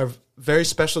are very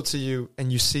special to you,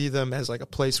 and you see them as like a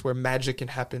place where magic can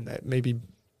happen that maybe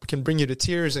can bring you to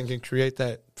tears and can create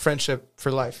that friendship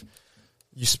for life.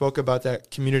 You spoke about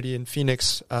that community in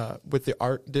Phoenix with the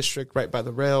art district right by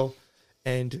the rail,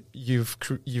 and you've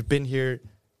been here.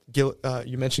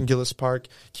 You mentioned Gillis Park.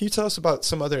 Can you tell us about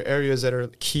some other areas that are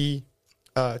key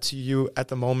to you at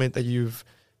the moment that you've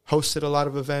hosted a lot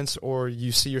of events or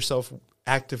you see yourself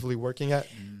actively working at?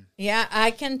 Yeah,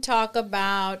 I can talk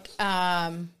about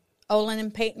Olin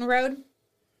and Peyton Road.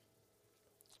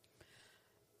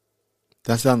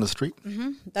 That's down the street?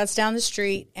 Mm-hmm. That's down the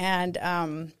street. And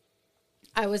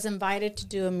I was invited to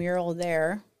do a mural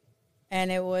there.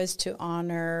 And it was to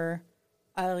honor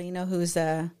Adelino, who's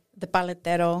the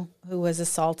paletero who was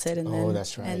assaulted and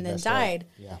then died.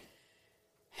 Right. Yeah.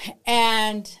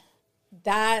 And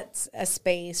that's a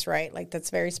space, right? Like,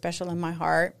 that's very special in my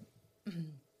heart.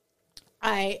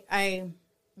 I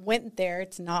went there.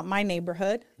 It's not my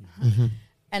neighborhood. Mm-hmm.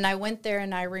 And I went there,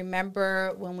 and I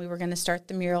remember when we were going to start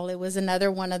the mural, it was another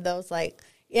one of those, like,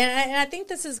 and I think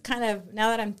this is kind of, now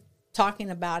that I'm talking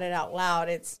about it out loud,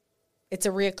 it's a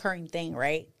reoccurring thing,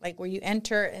 right? Like, where you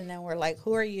enter, and then we're like,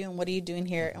 who are you, and what are you doing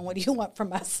here, and what do you want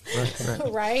from us,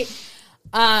 right?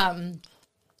 And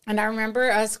I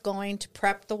remember us going to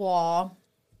prep the wall,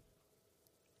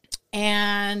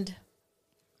 and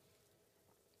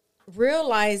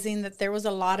realizing that there was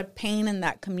a lot of pain in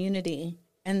that community,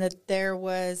 and that there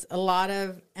was a lot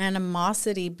of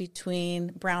animosity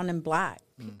between brown and black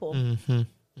people. Mm-hmm.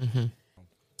 Mm-hmm.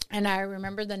 And I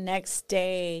remember the next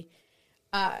day,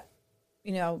 I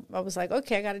was like,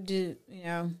 okay, I got to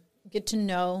get to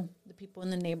know the people in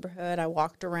the neighborhood. I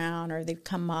walked around, or they'd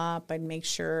come up. I'd make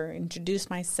sure, introduce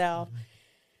myself.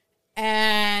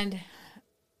 Mm-hmm.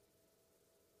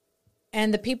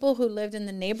 And the people who lived in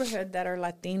the neighborhood that are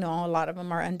Latino, a lot of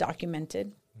them are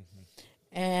undocumented.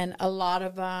 And a lot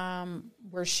of them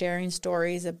were sharing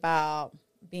stories about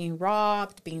being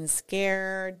robbed, being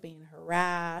scared, being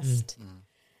harassed.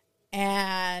 Mm-hmm.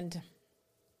 And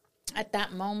at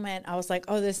that moment, I was like,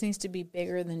 oh, this needs to be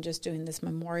bigger than just doing this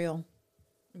memorial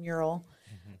mural.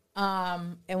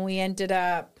 Mm-hmm. And we ended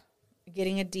up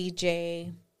getting a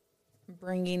DJ,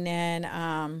 bringing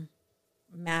in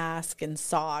masks and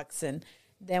socks. And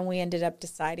then we ended up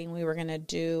deciding we were going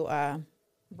to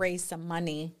raise some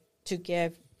money to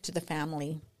give to the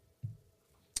family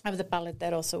of the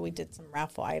paletero. So we did some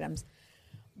raffle items.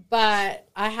 But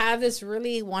I have this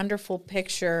really wonderful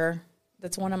picture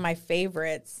that's one of my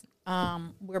favorites,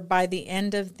 where by the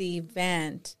end of the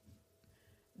event,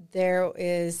 there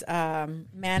is a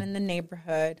man in the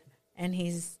neighborhood, and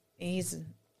he's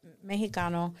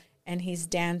Mexicano, and he's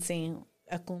dancing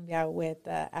a cumbia with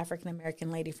an African-American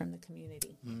lady from the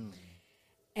community.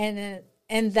 Mm.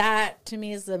 And that, to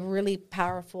me, is a really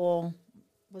powerful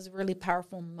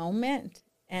moment.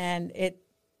 And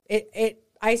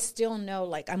I still know,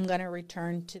 like, I'm going to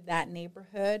return to that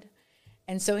neighborhood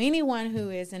And so anyone who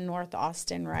is in North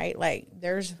Austin, right, like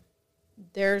there's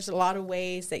a lot of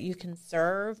ways that you can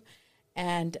serve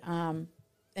and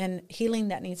healing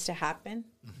that needs to happen,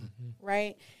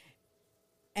 right?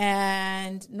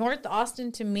 And North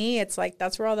Austin, to me, it's like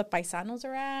that's where all the paisanos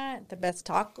are at, the best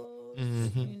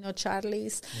tacos, you know,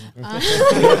 Charlie's.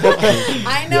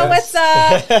 I know what's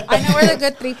up. I know where the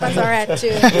good tripas are at,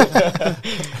 too.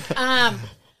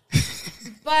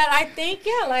 But I think,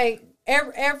 yeah, like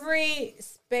every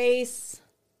space,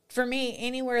 for me,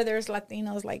 anywhere there's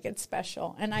Latinos, like it's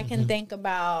special. And I can think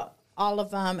about all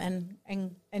of them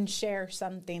and share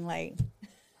something like.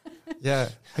 Yeah.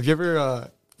 Have you ever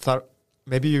thought,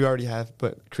 maybe you already have,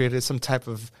 but created some type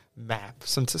of map,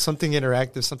 something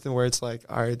interactive, something where it's like,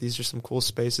 all right, these are some cool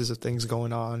spaces of things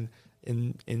going on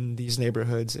in these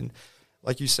neighborhoods. And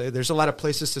like you say, there's a lot of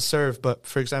places to serve. But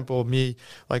for example, me,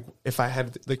 like if I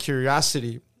had the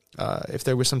curiosity, if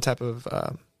there was some type of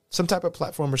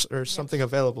platform or something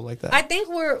available like that. I think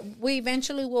we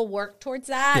eventually will work towards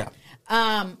that.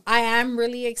 Yeah. I am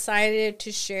really excited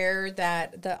to share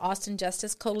that the Austin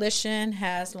Justice Coalition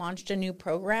has launched a new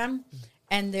program.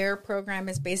 And their program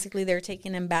is basically they're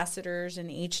taking ambassadors in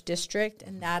each district,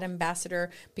 and that ambassador,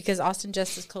 because Austin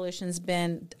Justice Coalition's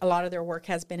been, a lot of their work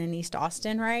has been in East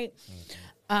Austin, right?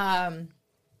 And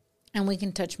we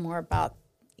can touch more about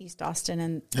East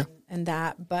Austin and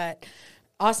that. But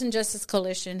Austin Justice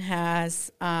Coalition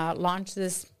has launched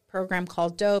this program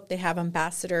called DOPE. They have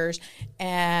ambassadors.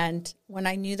 And when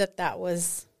I knew that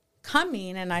was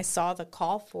coming and I saw the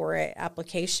call for it,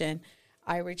 application,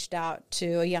 I reached out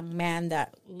to a young man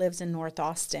that lives in North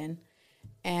Austin,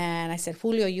 and I said,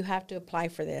 Julio, you have to apply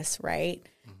for this, right?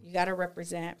 You got to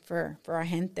represent for our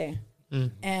gente.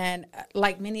 And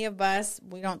like many of us,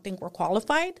 we don't think we're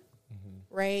qualified,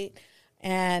 right?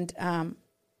 And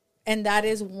that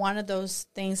is one of those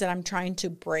things that I'm trying to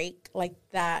break, like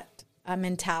that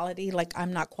mentality, like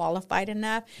I'm not qualified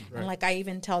enough. Right. And like I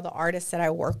even tell the artists that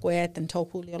I work with and told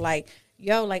Julio, like,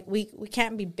 yo, like we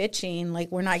can't be bitching,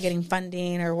 like we're not getting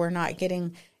funding or we're not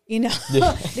getting,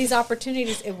 these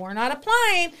opportunities if we're not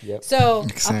applying. Yep. So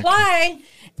apply.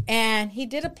 And he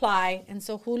did apply. And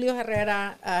so Julio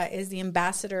Herrera is the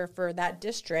ambassador for that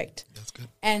district. That's good.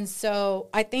 And so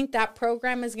I think that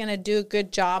program is going to do a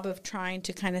good job of trying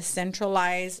to kind of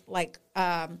centralize like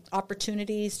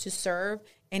opportunities to serve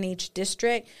in each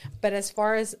district. But as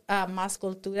far as Más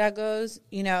Cultura goes,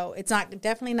 it's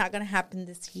definitely not going to happen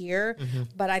this year.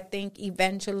 But I think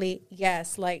eventually,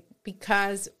 yes, like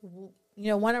because,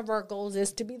 one of our goals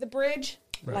is to be the bridge.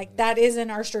 Right. Like that is in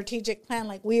our strategic plan.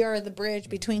 Like we are the bridge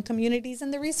between communities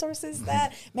and the resources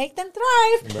that make them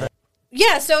thrive. Right.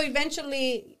 Yeah. So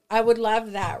eventually I would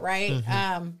love that. Right.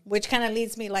 Which kind of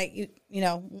leads me like,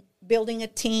 building a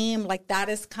team like that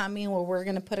is coming where we're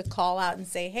going to put a call out and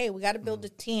say, hey, we got to build a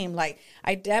team. Like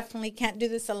I definitely can't do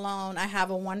this alone. I have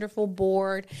a wonderful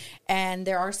board and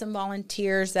there are some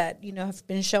volunteers that, have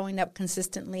been showing up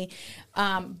consistently.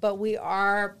 But we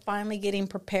are finally getting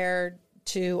prepared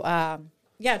to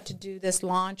do this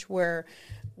launch where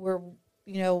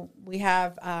we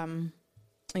have,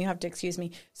 you have to excuse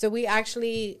me. So we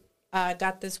actually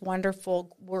got this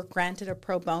wonderful, we're granted a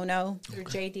pro bono through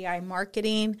JDI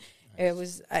Marketing.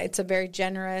 It's a very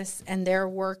generous, and they're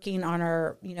working on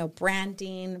our,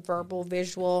 branding, verbal,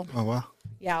 visual. Oh, wow.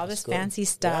 Yeah, all this fancy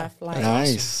stuff. Yeah. Like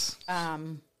nice.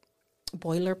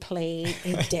 Boilerplate,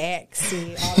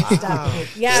 Indexy, all this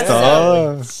stuff. Yeah.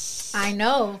 So, I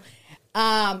know.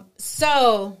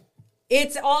 So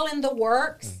it's all in the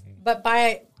works, but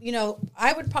by,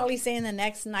 I would probably say in the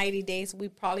next 90 days, we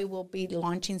probably will be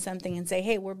launching something and say,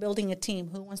 hey, we're building a team.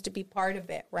 Who wants to be part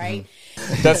of it, right?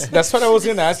 That's what I was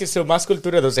going to ask you. So Más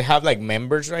Cultura, does it have like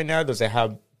members right now? Does it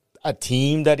have a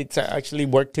team that it's actually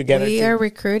work together? We are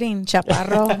recruiting,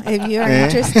 Chaparro, if you are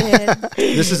interested.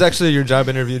 This is actually your job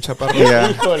interview, Chaparro.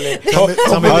 Yeah.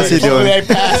 Tell me how's he doing?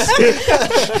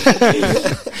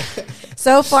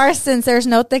 So far, since there's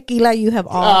no tequila, you have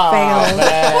all failed.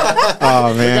 Man.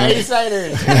 Oh, man.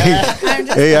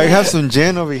 Hey, I have some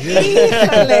gin over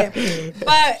here.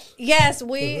 But yes,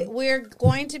 we're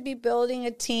going to be building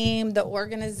a team, the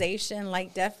organization,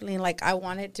 like definitely, like I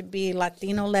want it to be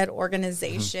Latino-led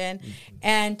organization.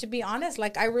 And to be honest,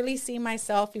 like I really see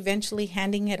myself eventually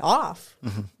handing it off.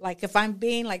 Like if I'm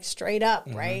being like straight up,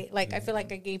 right? Like I feel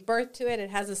like I gave birth to it. It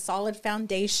has a solid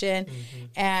foundation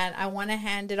and I want to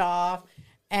hand it off.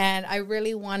 And I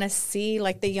really want to see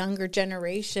like the younger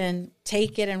generation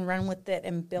take it and run with it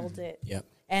and build it. Yep.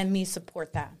 And me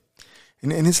support that.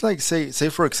 And it's like, say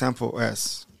for example,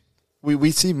 as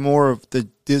we see more of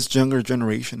this younger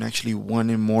generation actually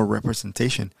wanting more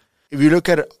representation. If you look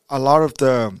at a lot of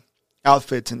the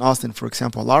outfits in Austin, for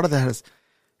example, a lot of that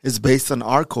is based on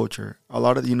our culture. A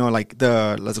lot of, like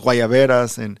the las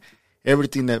guayaberas and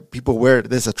everything that people wear.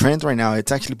 There's a trend right now.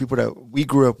 It's actually people that we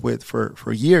grew up with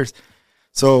for years.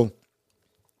 So,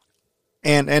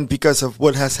 and because of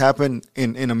what has happened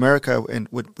in America and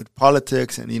with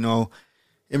politics and,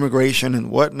 immigration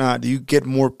and whatnot, you get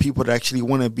more people that actually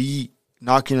want to be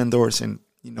knocking on doors and,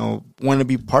 want to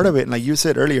be part of it. And like you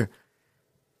said earlier,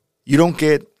 you don't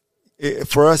get,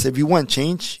 for us, if you want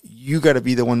change, you got to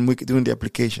be the one doing the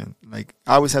application. Like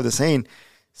I always have the saying,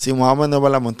 si Muhammad no va a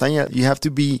la montaña, you have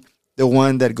to be the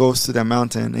one that goes to the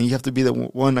mountain, and you have to be the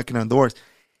one knocking on doors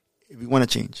if you want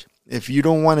to change. If you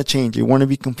don't want to change, you want to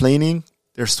be complaining,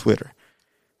 there's Twitter,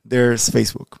 there's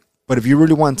Facebook. But if you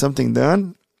really want something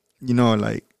done,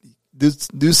 like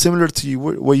do similar to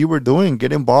what you were doing,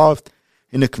 get involved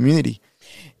in the community.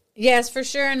 Yes, for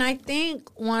sure. And I think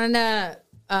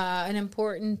an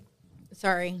important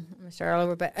thing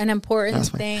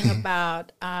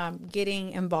about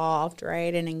getting involved,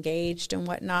 right, and engaged and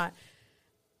whatnot,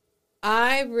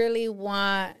 I really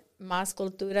want Más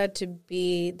Cultura to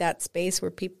be that space where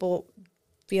people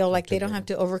feel like they don't have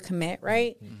to overcommit,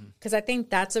 right? Because I think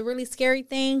that's a really scary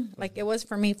thing. Like it was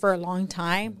for me for a long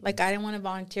time. Like I didn't want to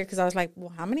volunteer because I was like,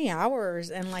 well, how many hours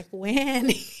and like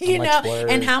when,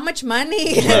 and how much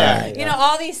money,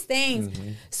 all these things.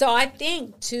 So I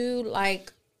think too,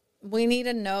 like we need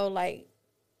to know like,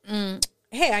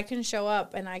 hey, I can show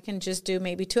up and I can just do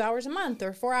maybe 2 hours a month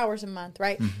or 4 hours a month,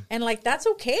 right? And like that's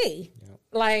okay. Yep.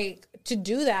 Like to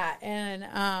do that. And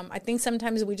I think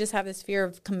sometimes we just have this fear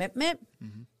of commitment.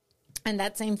 And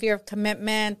that same fear of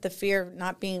commitment, the fear of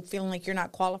not feeling like you're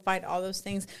not qualified, all those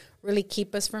things really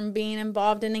keep us from being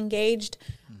involved and engaged.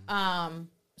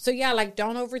 So yeah, like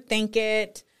don't overthink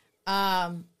it.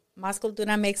 Más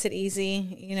Cultura makes it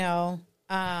easy,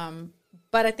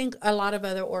 but I think a lot of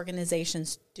other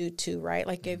organizations do too, right?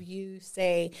 Like if you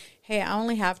say, hey, I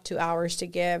only have 2 hours to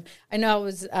give. I know I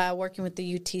was working with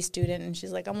the UT student and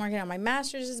she's like, I'm working on my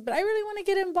master's, but I really want to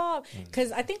get involved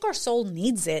because I think our soul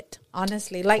needs it,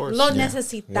 honestly. Like, lo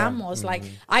necesitamos. Yeah. Like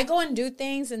I go and do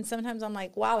things and sometimes I'm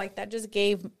like, wow, like that just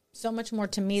gave so much more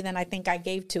to me than I think I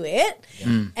gave to it.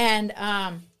 And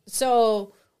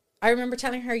so I remember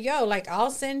telling her, yo, like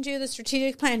I'll send you the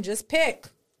strategic plan. Just pick.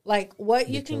 Like what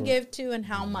you can give to and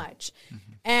how much.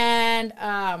 And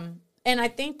I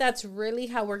think that's really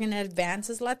how we're going to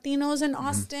advance as Latinos in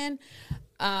Austin.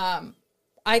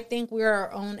 I think we're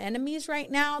our own enemies right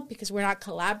now because we're not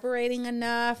collaborating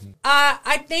enough.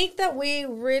 I think that we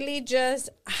really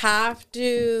just have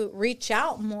to reach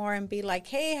out more and be like,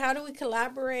 hey, how do we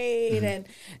collaborate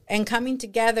and coming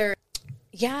together?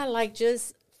 Yeah, like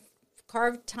just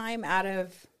carve time out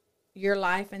of your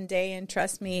life and day, and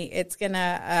trust me, it's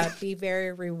gonna be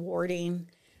very rewarding.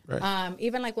 Right.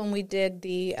 Even like when we did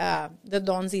the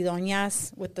Dons y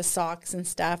Doñas with the socks and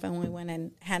stuff, and we went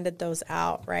and handed those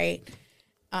out, right?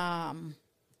 Yeah,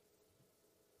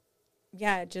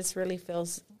 it just really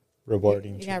feels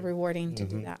rewarding. Yeah, rewarding to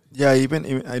do that. Yeah,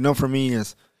 even I know for me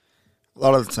is a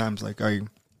lot of the times like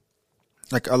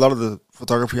a lot of the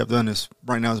photography I've done is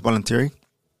right now is volunteering.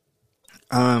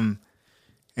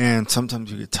 And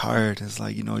sometimes you get tired. It's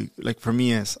like, like for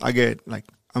me,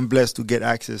 I'm blessed to get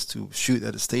access to shoot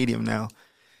at a stadium now.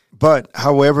 But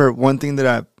however, one thing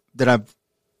that I've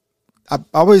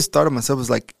always thought of myself is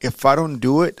like, if I don't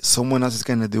do it, someone else is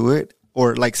going to do it.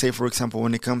 Or like, say, for example,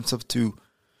 when it comes up to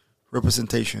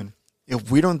representation,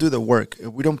 if we don't do the work, if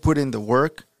we don't put in the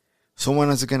work, someone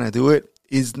else is going to do it.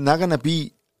 It's not going to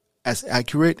be as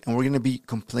accurate. And we're going to be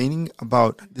complaining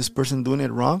about this person doing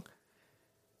it wrong.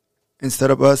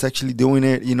 Instead of us actually doing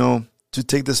it, to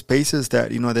take the spaces that,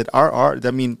 that are art,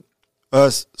 I mean,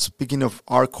 us speaking of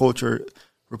our culture,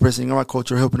 representing our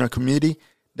culture, helping our community,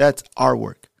 that's our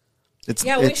work.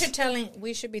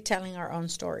 We should be telling our own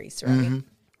stories, right?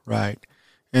 Right.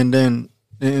 And then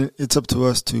it's up to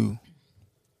us to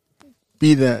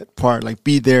be that part, like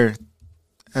be there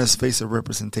as face of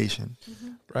representation.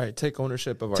 Right. Take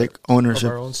ownership of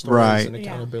our own stories and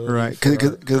accountability. Right.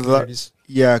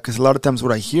 Because a lot of times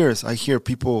what I hear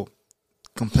people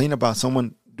complain about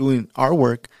someone doing our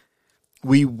work.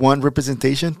 We want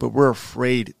representation, but we're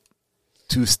afraid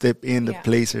to step in the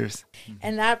places.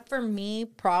 And that for me,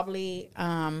 probably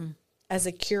as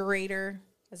a curator,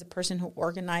 as a person who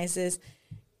organizes,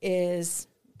 is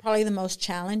probably the most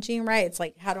challenging, right? It's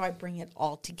like, how do I bring it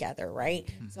all together, right?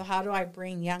 So how do I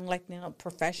bring young Latino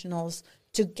professionals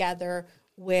together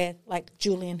with like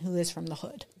Julian, who is from the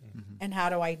hood? And how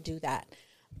do I do that?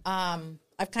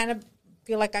 I've kind of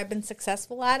feel like I've been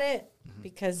successful at it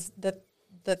because the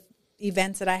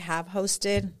events that I have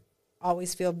hosted,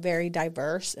 always feel very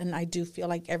diverse, and I do feel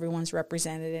like everyone's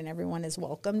represented and everyone is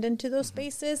welcomed into those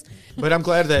spaces. But I'm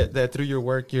glad that through your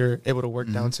work, you're able to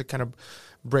work down to kind of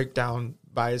break down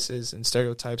biases and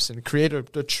stereotypes and create a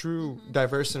true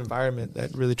diverse environment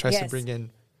that really tries to bring in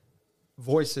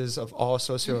voices of all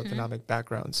socioeconomic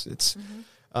backgrounds. It's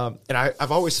and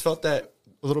I've always felt that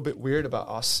a little bit weird about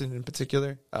Austin in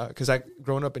particular, because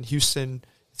growing up in Houston,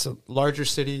 it's a larger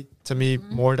city, to me,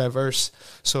 more diverse.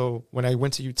 So when I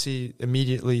went to UT,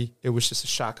 immediately it was just a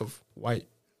shock of white,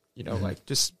 like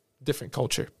just different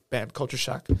culture, bam, culture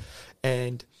shock.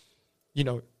 And,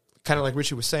 kind of like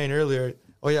Richie was saying earlier,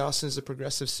 oh yeah, Austin's a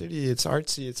progressive city, it's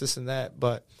artsy, it's this and that.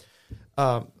 But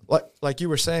like you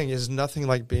were saying, is nothing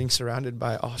like being surrounded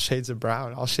by all shades of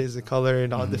brown, all shades of color,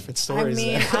 and all different stories. I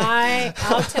mean,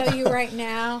 I'll tell you right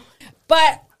now,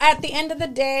 but at the end of the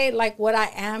day, like what I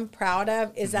am proud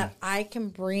of is that I can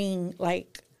bring,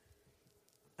 like,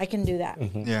 I can do that.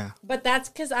 Yeah. But that's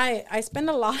because I spend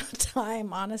a lot of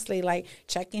time, honestly, like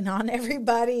checking on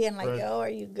everybody and like, yo, are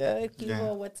you good?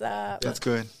 Kivo, what's up? That's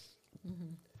good.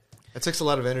 It takes a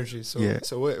lot of energy. So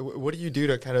what do you do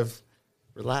to kind of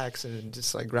relax and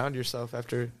just like ground yourself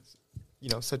after,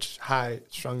 such high,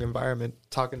 strong environment,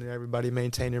 talking to everybody,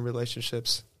 maintaining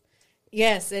relationships?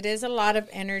 Yes, it is a lot of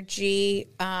energy.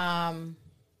 I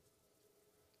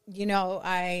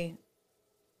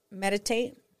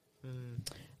meditate.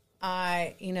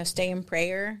 I, stay in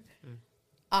prayer.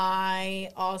 I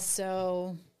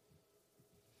also,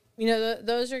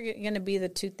 those are going to be the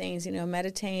two things,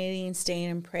 meditating, staying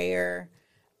in prayer.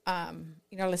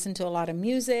 Listen to a lot of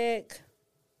music.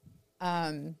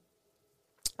 I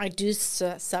do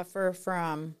suffer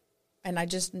from, and I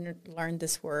just learned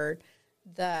this word,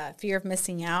 the fear of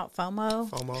missing out, FOMO.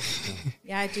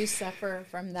 Yeah, I do suffer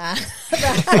from that.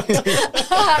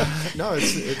 No,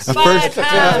 it's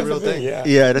a real thing.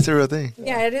 Yeah, that's a real thing.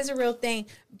 Yeah, it is a real thing.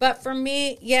 But for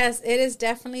me, yes, it is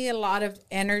definitely a lot of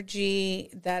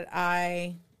energy that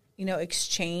I,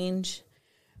 exchange.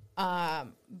 But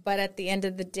at the end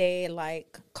of the day,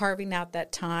 like carving out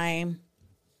that time,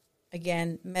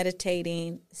 again,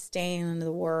 meditating, staying in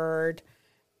the Word,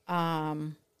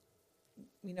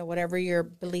 whatever your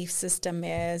belief system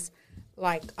is,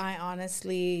 like I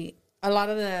honestly, a lot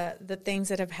of the things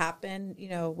that have happened,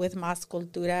 with Mas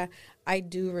Cultura, I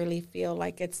do really feel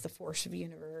like it's the force of the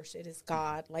universe. It is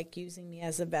God, like using me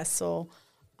as a vessel.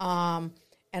 And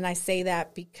I say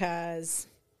that because,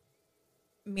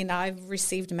 I've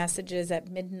received messages at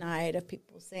midnight of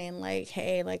people saying like,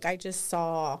 hey, like I just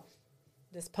saw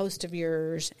this post of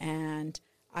yours and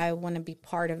I want to be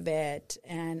part of it.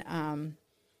 And,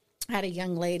 I had a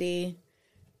young lady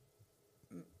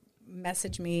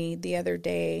message me the other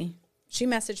day. She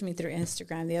messaged me through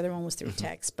Instagram. The other one was through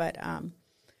text. But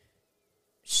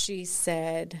she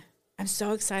said, I'm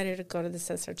so excited to go to the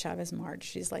Cesar Chavez March.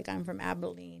 She's like, I'm from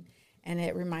Abilene. And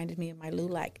it reminded me of my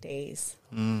LULAC days.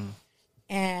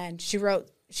 And she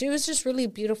was just really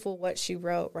beautiful what she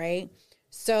wrote, right?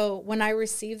 So when I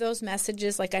receive those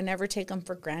messages, like I never take them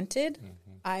for granted.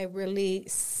 I really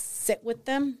sit with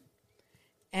them.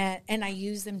 And I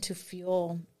use them to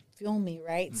fuel me,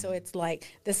 right? So it's like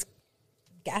this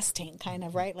gas tank kind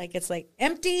of, right? Like it's like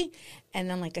empty, and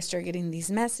then like I start getting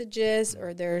these messages,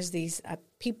 or there's these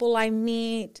people I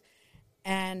meet,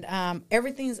 and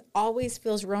everything's always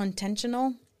feels real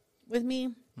intentional with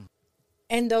me.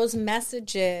 And those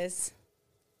messages,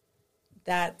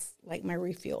 that's like my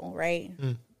refuel, right?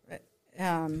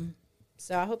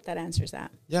 So I hope that answers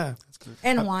that. Yeah, that's good.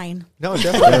 And wine. No,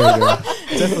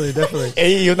 definitely. definitely.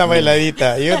 Y una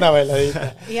bailadita.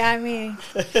 Yeah,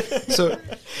 So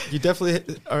you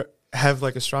definitely have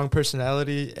like a strong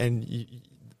personality, and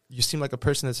you seem like a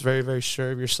person that's very, very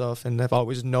sure of yourself, and have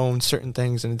always known certain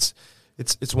things, and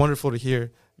it's wonderful to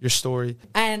hear your story.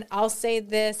 And I'll say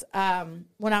this: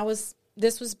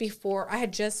 this was before I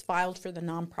had just filed for the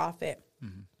nonprofit,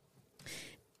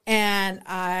 and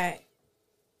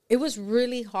it was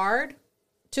really hard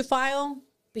to file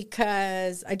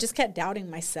because I just kept doubting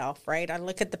myself, right? I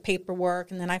look at the paperwork,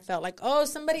 and then I felt like, oh,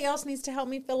 somebody else needs to help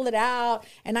me fill it out,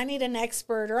 and I need an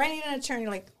expert, or I need an attorney,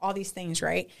 like all these things,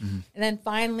 right? And then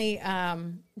finally,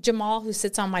 Jamal, who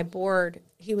sits on my board,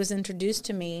 he was introduced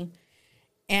to me,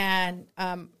 and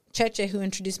Cheche, who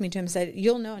introduced me to him, said,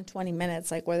 you'll know in 20 minutes,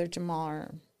 like whether Jamal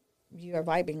or you are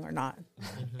vibing or not.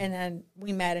 And then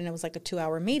we met, and it was like a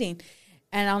 2-hour meeting.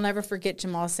 And I'll never forget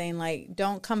Jamal saying, like,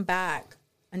 don't come back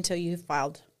until you've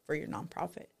filed for your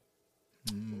nonprofit.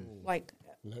 Like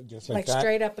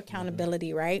straight up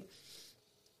accountability, right?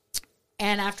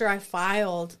 And after I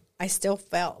filed, I still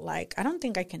felt like, I don't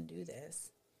think I can do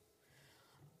this.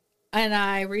 And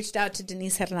I reached out to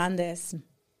Denise Hernandez,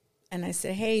 and I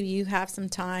said, hey, you have some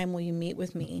time, will you meet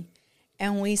with me?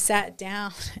 And we sat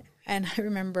down, and I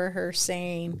remember her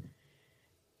saying,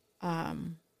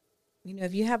 you know,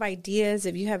 if you have ideas,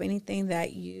 if you have anything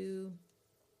that you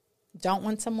don't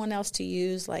want someone else to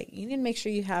use, like, you need to make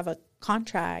sure you have a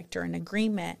contract or an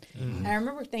agreement. And I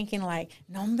remember thinking, like,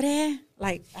 no, hombre,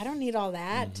 like, I don't need all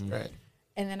that. Right.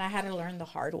 And then I had to learn the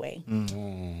hard way,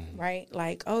 right?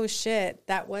 Like, oh, shit,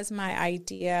 that was my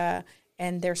idea,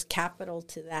 and there's capital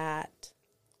to that.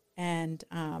 And,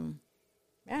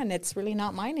 man, it's really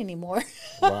not mine anymore.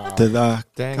 Wow.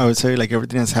 Dang. I would say, like,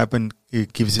 everything that's happened,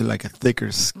 it gives you, like, a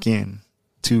thicker skin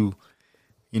to,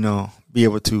 you know, be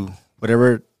able to,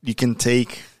 whatever you can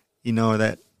take, you know,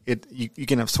 that you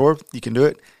can absorb, you can do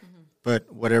it.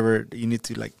 But whatever you need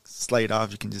to, like, slide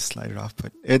off, you can just slide it off.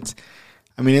 But it's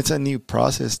a new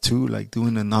process, too, like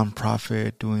doing a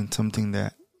nonprofit, doing something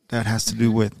that has to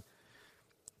do with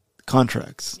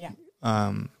contracts. Yeah.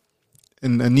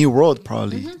 In a new world,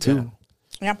 probably, too.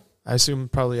 Yeah. I assume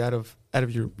probably out of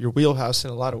your wheelhouse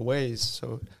in a lot of ways.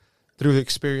 So through the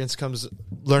experience comes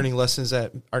learning lessons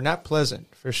that are not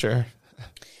pleasant, for sure.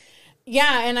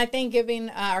 Yeah, and I think giving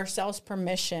ourselves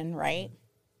permission, right?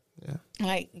 Yeah.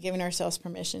 Like giving ourselves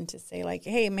permission to say, like,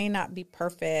 hey, it may not be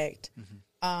perfect,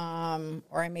 or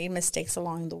I made mistakes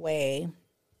along the way.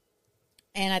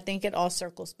 And I think it all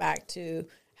circles back to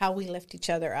how we lift each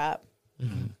other up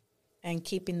and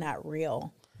keeping that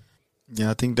real. Yeah,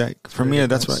 I think that for me,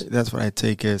 that's what I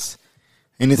take is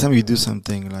anytime you do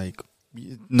something, like,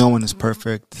 no one is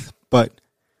perfect, but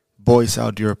voice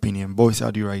out your opinion, voice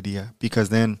out your idea, because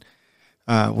then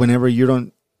whenever you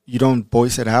don't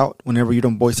voice it out, whenever you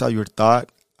don't voice out your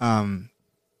thought,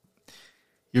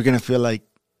 you're gonna feel like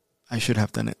I should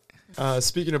have done it.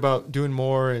 Speaking about doing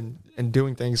more and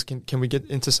doing things, can we get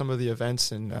into some of the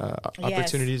events and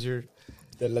opportunities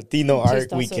The Latino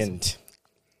Art Weekend.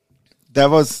 That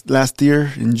was last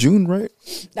year in June, right?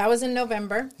 That was in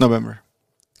November. November.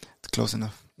 It's close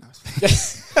enough. No.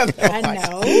 I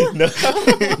know.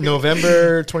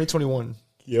 November 2021.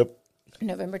 Yep.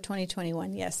 November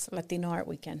 2021, yes, Latino Art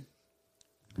Weekend.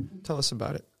 Tell us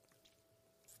about it.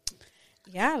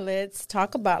 Yeah, let's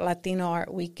talk about Latino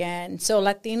Art Weekend. So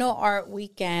Latino Art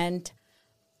Weekend,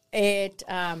 it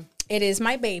is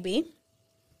my baby.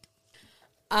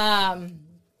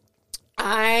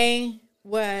 I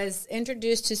was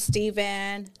introduced to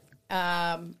Steven,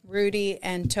 Rudy,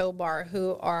 and Tobar,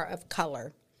 who are of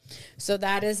color. So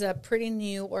that is a pretty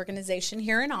new organization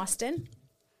here in Austin.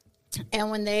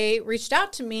 And when they reached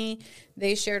out to me,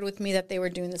 they shared with me that they were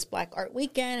doing this Black Art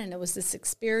Weekend, and it was this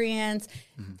experience.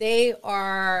 They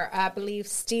are, I believe,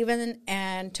 Steven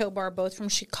and Tobar are both from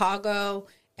Chicago,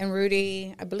 and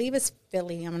Rudy, I believe, is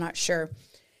Philly. I'm not sure.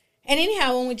 And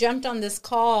anyhow, when we jumped on this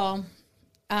call,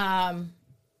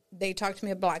 they talked to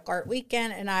me about Black Art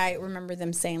Weekend, and I remember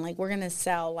them saying, like, we're going to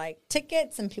sell, like,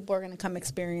 tickets, and people are going to come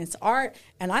experience art.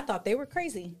 And I thought they were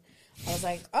crazy. I was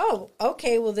like, oh,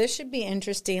 okay, well, this should be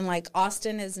interesting. Like,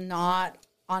 Austin is not,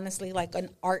 honestly, like an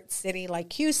art city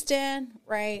like Houston,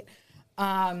 right?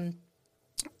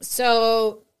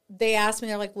 So they asked me,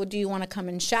 they're like, well, do you want to come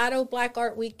and shadow Black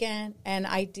Art Weekend? And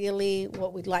ideally,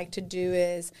 what we'd like to do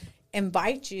is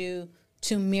invite you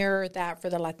to mirror that for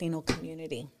the Latino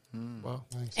community. Wow.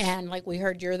 Nice. And like we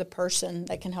heard, you're the person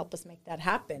that can help us make that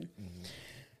happen.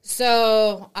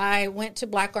 So I went to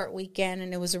Black Art Weekend,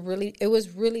 and it was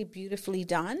really beautifully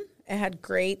done. It had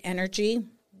great energy.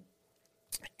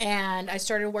 And I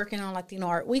started working on Latino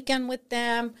Art Weekend with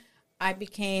them. I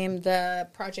became the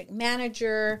project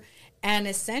manager, and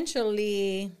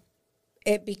essentially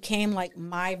it became like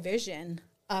my vision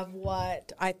of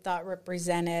what I thought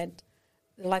represented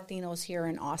Latinos here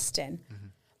in Austin.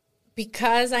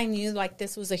 Because I knew like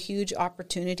this was a huge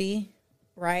opportunity,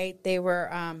 right? They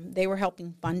were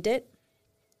helping fund it.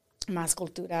 Más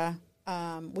Cultura.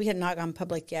 We had not gone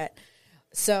public yet.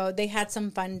 So they had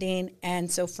some funding.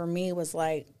 And so for me it was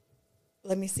like,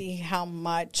 let me see how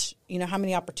much, how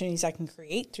many opportunities I can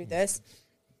create through this.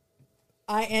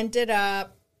 I ended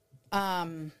up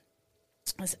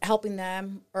helping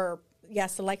them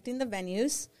selecting the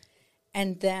venues.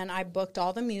 And then I booked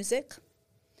all the music.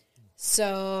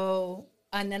 So,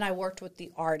 and then I worked with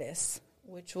the artists,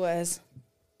 which was,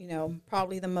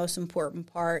 probably the most important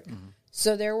part.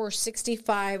 So there were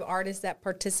 65 artists that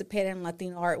participated in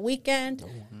Latino Art Weekend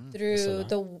through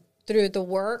the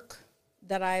work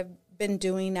that I've been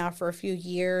doing now for a few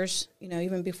years,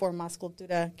 even before Más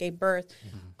Cultura gave birth.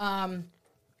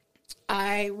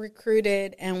 I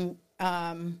recruited and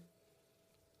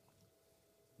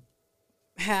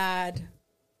had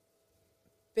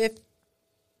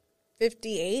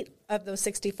 58 of those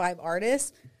 65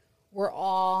 artists were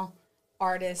all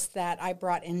artists that I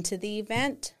brought into the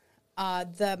event.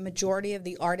 The majority of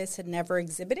the artists had never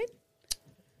exhibited.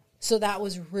 So that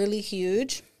was really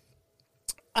huge.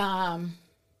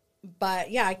 But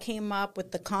yeah, I came up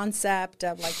with the concept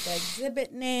of like the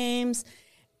exhibit names.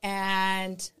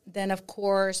 And then, of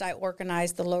course, I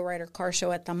organized the Lowrider Car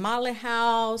Show at the Male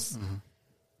House. Mm-hmm.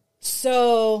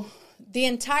 So the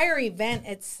entire event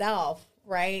itself,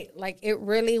 right, like it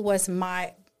really was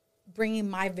bringing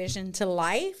my vision to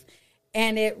life.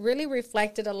 And it really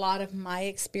reflected a lot of my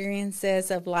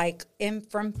experiences of like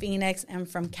from Phoenix and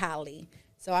from Cali.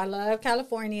 So I love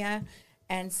California.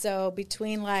 And so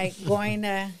between like going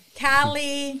to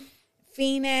Cali,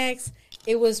 Phoenix,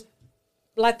 it was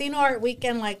Latino Art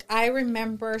Weekend. Like I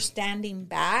remember standing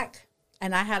back,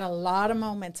 and I had a lot of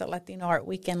moments at Latino Art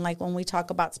Weekend, like when we talk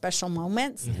about special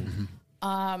moments.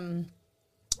 Mm-hmm.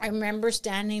 I remember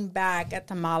standing back at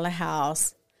the Mala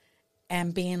House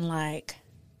and being like,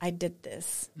 I did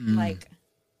this. Like,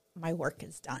 my work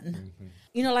is done. Mm-hmm.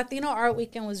 You know, Latino Art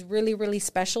Weekend was really, really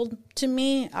special to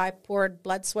me. I poured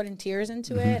blood, sweat, and tears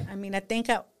into it. I mean, I think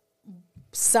at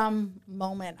some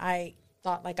moment I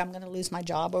thought, like, I'm going to lose my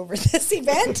job over this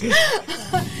event.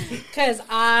 Because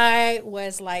I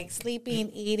was, like,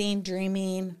 sleeping, eating,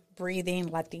 dreaming,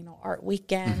 breathing Latino Art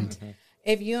Weekend.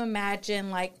 If you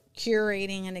imagine, like,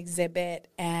 curating an exhibit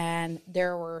and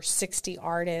there were 60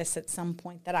 artists at some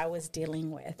point that I was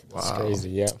dealing with. Wow. That's crazy,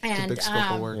 yeah. And, big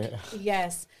scope of work. Yeah.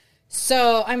 Yes.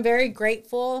 So I'm very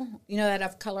grateful, you know, that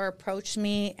Of Color approached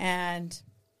me and,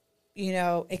 you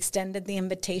know, extended the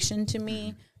invitation to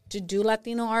me to do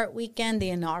Latino Art Weekend, the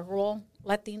inaugural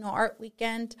Latino Art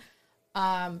Weekend.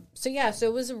 So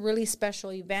it was a really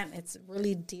special event. It's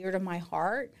really dear to my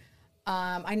heart.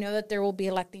 I know that there will be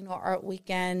a Latino Art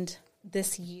Weekend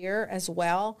this year as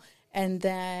well. And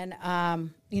then,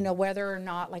 you know, whether or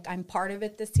not, like, I'm part of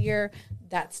it this year,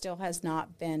 that still has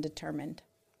not been determined.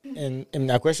 And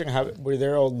a question, were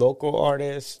there all local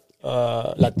artists,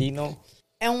 Latino?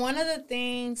 And one of the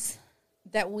things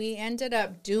that we ended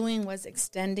up doing was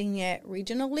extending it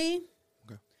regionally.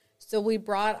 Okay. So we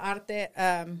brought artists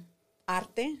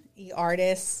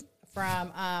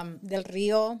from Del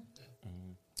Rio,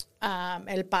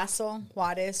 El Paso,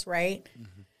 Juarez, right?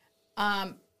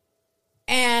 Mm-hmm.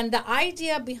 And the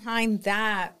idea behind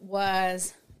that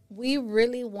was we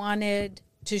really wanted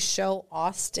to show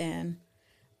Austin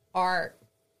art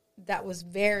that was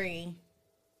very,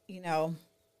 you know,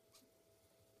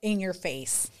 in your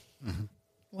face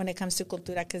when it comes to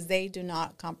cultura, because they do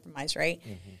not compromise, right?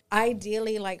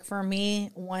 Ideally, like for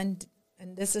me,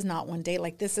 and this is not one day,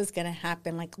 like this is going to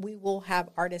happen. Like we will have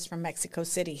artists from Mexico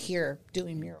City here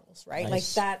doing murals, right?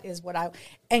 Nice. Like that is what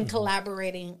and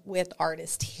collaborating with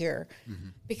artists here.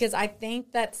 Because I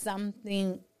think that's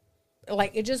something,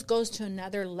 like it just goes to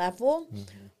another level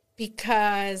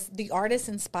because the artists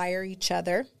inspire each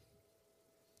other.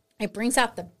 It brings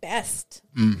out the best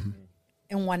in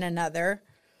one another.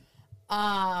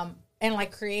 And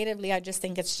like creatively, I just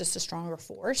think it's just a stronger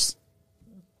force.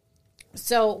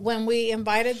 So when we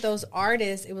invited those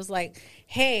artists, it was like,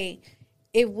 hey,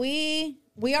 if we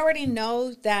already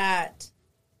know that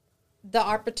the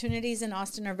opportunities in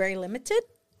Austin are very limited.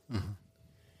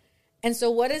 And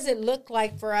so what does it look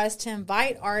like for us to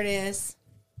invite artists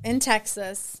in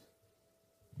Texas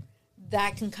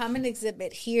that can come and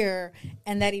exhibit here,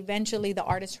 and that eventually the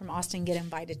artists from Austin get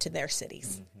invited to their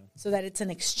cities so that it's an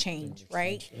exchange,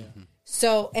 right?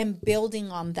 So, and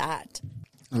building on that.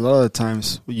 A lot of the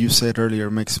times, what you said earlier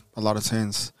makes a lot of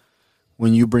sense.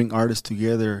 When you bring artists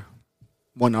together,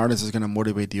 one artist is going to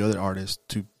motivate the other artist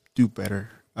to do better.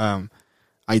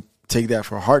 I take that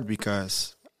for heart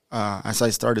because as I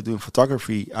started doing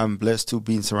photography, I'm blessed to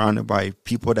be surrounded by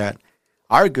people that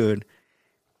are good.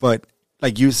 But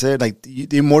like you said, like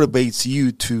it motivates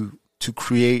you to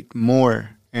create more.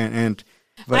 But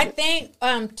I think,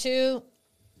 too,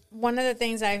 one of the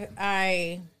things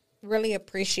I really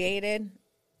appreciated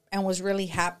and was really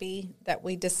happy that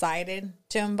we decided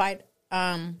to invite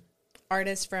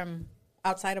artists from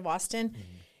outside of Austin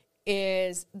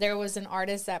is there was an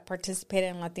artist that participated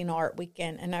in Latino Art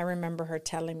Weekend, and I remember her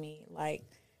telling me, like,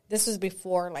 this was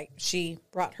before, like, she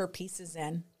brought her pieces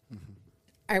in.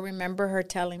 I remember her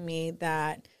telling me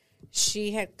that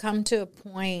she had come to a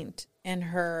point in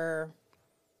her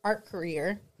art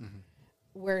career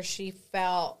where she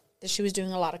felt that she was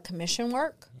doing a lot of commission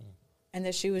work and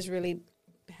that she was really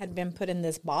had been put in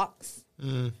this box,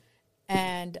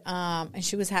 and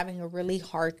she was having a really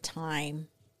hard time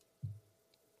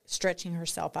stretching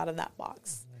herself out of that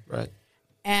box. Right.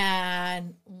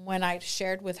 And when I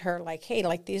shared with her, like, hey,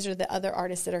 like these are the other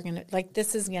artists that are gonna, like,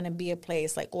 this is gonna be a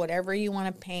place, like whatever you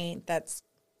want to paint, that's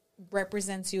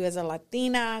represents you as a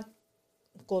Latina,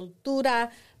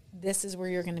 cultura, this is where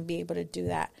you're going to be able to do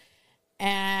that.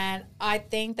 And I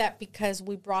think that because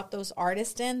we brought those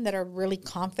artists in that are really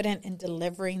confident in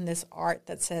delivering this art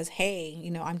that says, hey,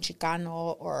 you know, I'm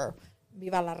Chicano or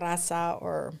Viva la Raza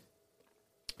or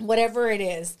whatever it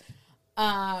is.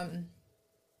 I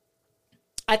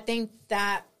think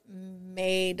that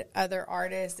made other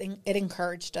artists, it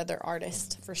encouraged other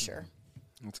artists for sure.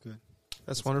 That's good.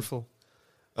 That's wonderful.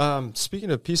 Speaking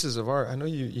of pieces of art, I know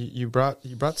you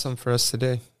brought some for us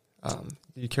today.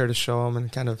 Do you care to show them and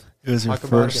kind of It was your talk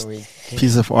about first it?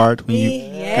 piece of art when you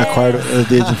Yes. acquired it at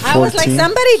the age of 14. I was like,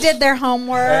 somebody did their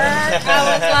homework.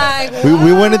 I was like,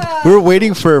 we were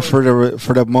waiting for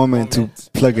the moment to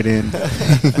plug it in.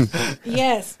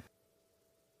 Yes.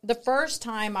 The first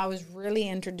time I was really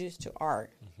introduced to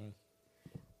art,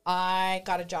 I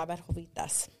got a job at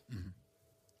Jovitas.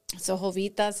 So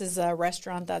Jovitas is a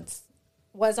restaurant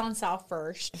was on South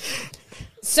First.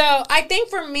 So I think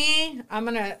for me, I'm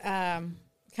going to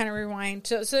kind of rewind.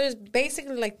 So there's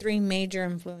basically like three major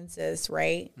influences,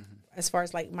 right? As far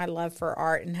as like my love for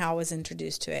art and how I was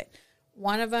introduced to it.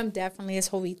 One of them definitely is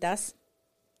Jovitas,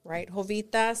 right?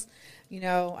 Jovitas, you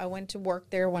know, I went to work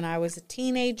there when I was a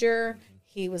teenager.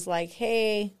 He was like,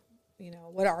 hey, you know,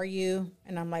 what are you?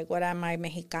 And I'm like, what am I,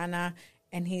 Mexicana?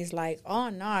 And he's like, oh,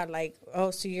 no, like,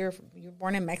 oh, so you're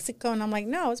born in Mexico? And I'm like,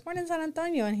 no, I was born in San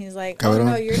Antonio. And he's like, oh,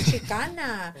 no, you're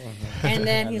Chicana. And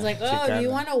then he's like, oh, do you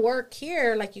want to work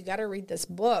here? Like, you got to read this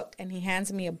book. And he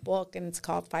hands me a book, and it's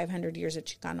called 500 Years of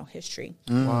Chicano History.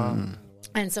 Wow.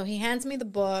 And so he hands me the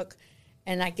book,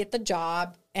 and I get the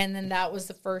job. And then that was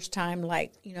the first time,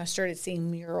 like, you know, I started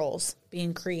seeing murals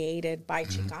being created by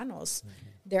Chicanos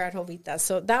there at Jovitas.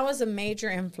 So that was a major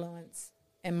influence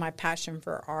in my passion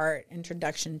for art,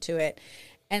 introduction to it.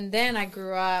 And then I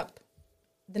grew up,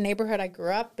 the neighborhood I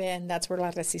grew up in, that's where La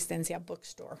Resistencia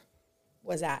bookstore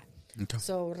was at. Okay.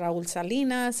 So Raul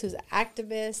Salinas, who's an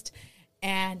activist.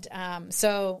 And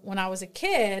so when I was a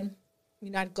kid,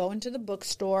 you know, I'd go into the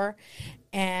bookstore,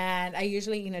 and I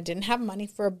usually, you know, didn't have money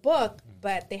for a book,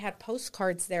 but they had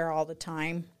postcards there all the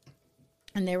time.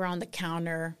 And they were on the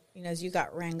counter, you know, as you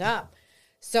got rang up.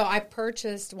 So I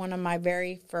purchased one of my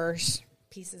very first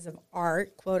pieces of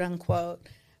art, quote unquote,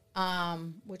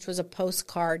 which was a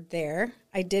postcard there.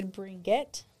 I did bring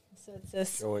it. So it's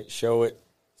this. Show it.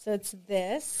 So it's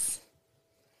this.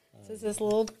 So it's this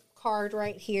little card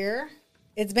right here.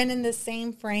 It's been in the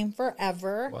same frame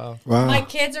forever. Wow. My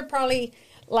kids are probably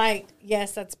like,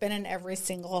 yes, that's been in every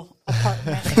single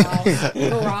apartment house,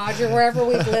 garage, or wherever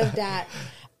we've lived at.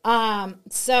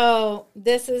 So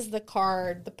this is the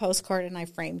card, the postcard, and I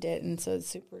framed it, and so it's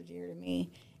super dear to me.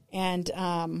 And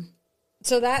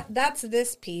so that's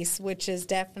this piece, which is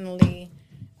definitely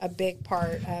a big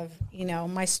part of, you know,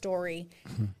 my story.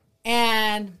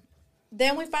 And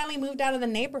then we finally moved out of the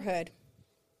neighborhood.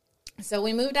 So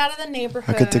we moved out of the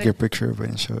neighborhood. I could take a picture of it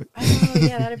and show it. Oh,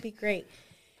 yeah, that'd be great.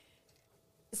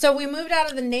 So we moved out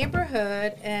of the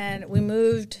neighborhood, and we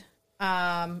moved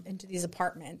into these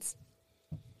apartments.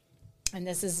 And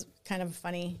this is kind of a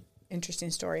funny,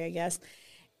 interesting story, I guess.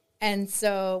 And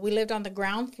so we lived on the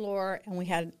ground floor, and we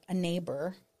had a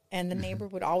neighbor. And the neighbor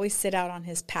would always sit out on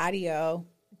his patio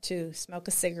to smoke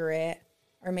a cigarette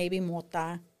or maybe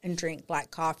mota and drink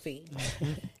black coffee.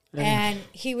 And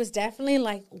he was definitely,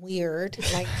 like, weird.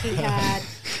 Like, he had...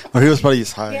 Or he was probably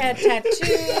just high. He had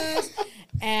tattoos,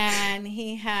 and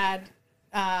he had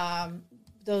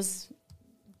those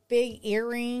big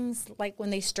earrings, like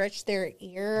when they stretch their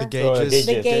ear. The gauges.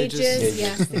 The gauges.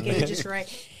 Yes, the gauges,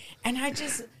 right. And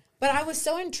but I was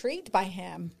so intrigued by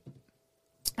him.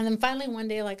 And then finally one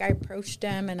day, like, I approached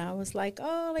him, and I was like,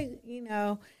 oh, like, you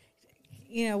know,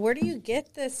 where do you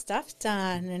get this stuff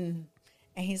done?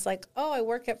 And he's like, oh, I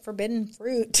work at Forbidden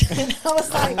Fruit. And I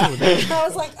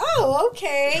was like, oh,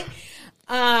 okay.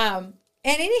 And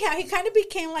anyhow, he kind of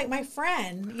became like my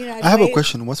friend. You know, I have a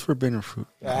question. What's Forbidden Fruit?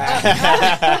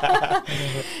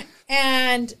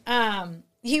 And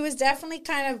he was definitely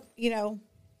kind of, you know,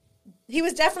 he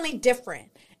was definitely different.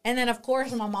 And then, of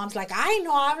course, my mom's like, ay,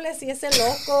 no hables y ese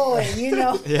loco. And, you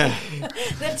know, yeah.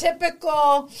 The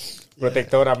typical.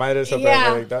 Protectora, madre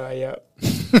sobreprotectora, yeah.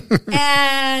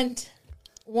 And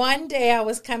one day I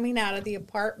was coming out of the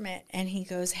apartment, and he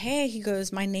goes, hey,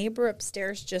 my neighbor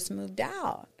upstairs just moved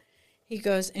out. He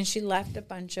goes, and she left a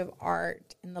bunch of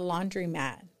art in the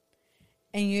laundromat.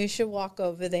 And you should walk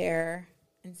over there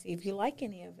and see if you like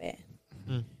any of it.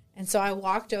 Mm. And so I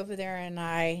walked over there, and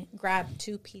I grabbed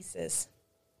 2 pieces.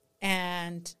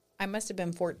 And I must have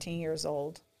been 14 years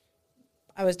old.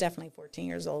 I was definitely 14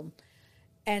 years old.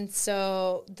 And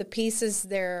so the pieces,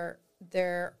 they're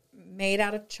made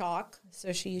out of chalk.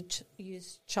 So she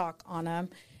used chalk on them.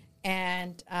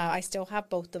 And I still have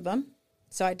both of them.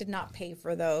 So I did not pay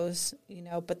for those,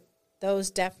 but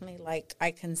those definitely, like,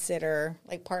 I consider,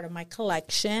 like, part of my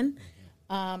collection.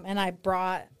 And I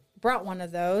brought one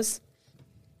of those.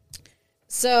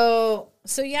 So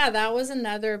yeah, that was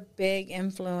another big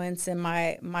influence in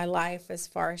my life as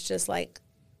far as just, like,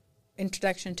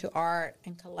 introduction to art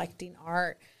and collecting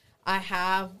art. I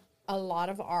have a lot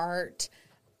of art.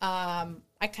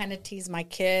 I kind of tease my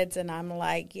kids, and I'm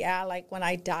like, yeah, like, when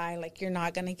I die, like, you're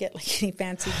not going to get, like, any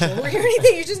fancy jewelry or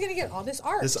anything. You're just going to get all this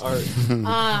art.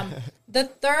 The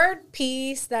third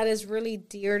piece that is really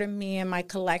dear to me in my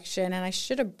collection, and I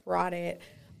should have brought it.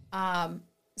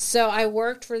 So I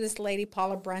worked for this lady,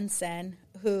 Paula Brunson,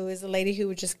 who is a lady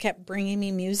who just kept bringing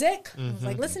me music. I was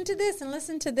like, listen to this and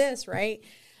listen to this, right?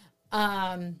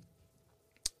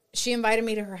 She invited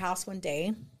me to her house one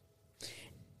day.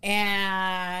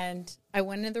 And I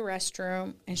went in the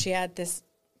restroom, and she had this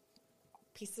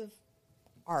piece of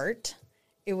art.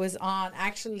 It was on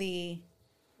actually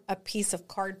a piece of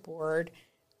cardboard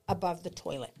above the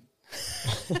toilet.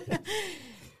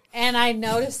 And I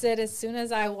noticed it as soon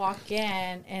as I walk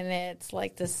in, and it's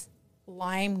like this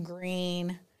lime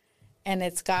green, and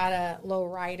it's got a low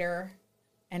rider,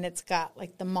 and it's got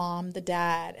like the mom, the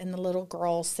dad, and the little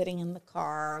girl sitting in the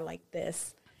car like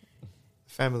this.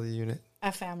 Family unit.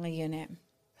 A family unit.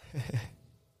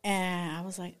 And I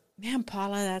was like, man,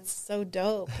 Paula, that's so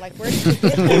dope. Like, where did you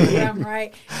get that from,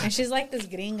 right? And she's like this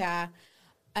gringa.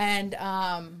 And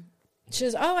she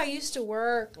was, I used to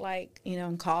work, like,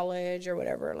 in college or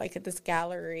whatever, like at this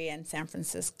gallery in San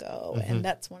Francisco. And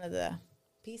that's one of the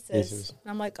pieces.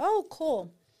 And I'm like, oh,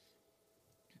 cool.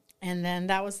 And then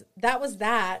that was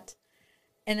that.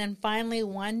 And then finally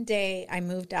one day I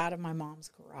moved out of my mom's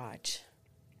garage,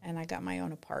 and I got my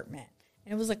own apartment.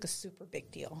 And it was like a super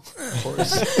big deal. Of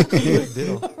course. Big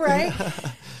deal. Right?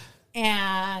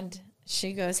 And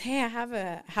she goes, hey, I have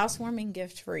a housewarming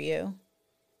gift for you.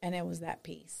 And it was that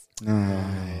piece.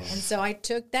 Nice. And so I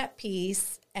took that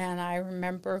piece, and I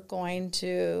remember going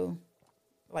to,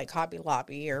 like, Hobby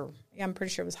Lobby, I'm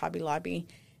pretty sure it was Hobby Lobby,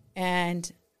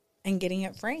 and getting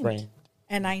it framed. Right.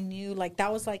 And I knew, like,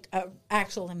 that was like an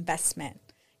actual investment.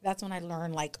 That's when I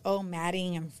learned, like,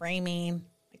 matting and framing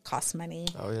costs money.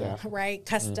 Oh, yeah. Right?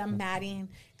 Custom matting.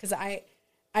 Because I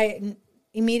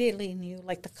immediately knew,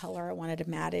 like, the color I wanted to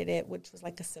mat it, which was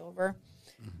like a silver.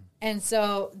 And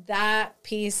so that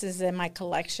piece is in my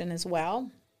collection as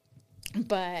well.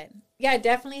 But, yeah, I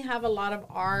definitely have a lot of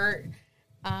art.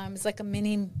 It's like a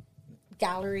mini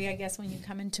gallery, I guess, when you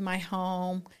come into my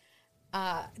home.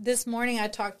 This morning I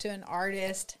talked to an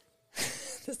artist.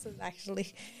 This is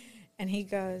actually, and he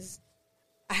goes,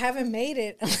 I haven't made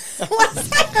it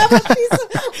unless I have a piece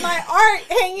of my art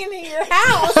hanging in your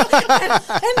house.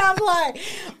 And I'm like,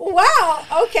 wow,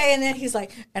 okay. And then he's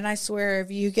like, and I swear, if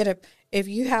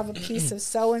you have a piece of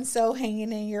so-and-so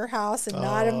hanging in your house and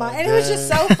not in mine. And it was just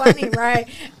so funny, right?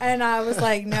 And I was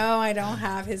like, no, I don't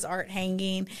have his art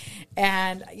hanging.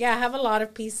 And, yeah, I have a lot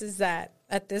of pieces that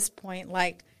at this point,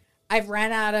 like, I've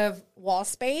ran out of wall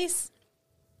space.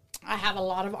 I have a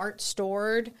lot of art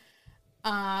stored.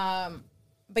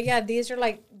 But, yeah, these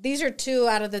are two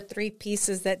out of the three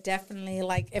pieces that definitely,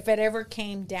 like, if it ever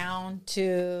came down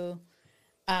to,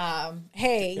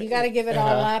 hey, you got to give it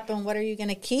all up, and what are you going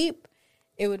to keep?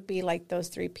 It would be like those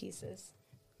three pieces.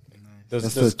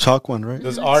 That's the chalk one, right?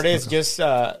 Those artists just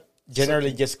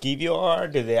generally just give you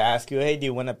art? Do they ask you, hey, do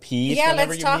you want a piece? Yeah,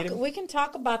 whenever let's you talk. meet 'em? We can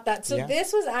talk about that. So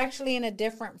this was actually in a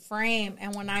different frame.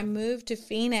 And when I moved to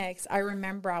Phoenix, I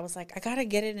remember I was like, I got to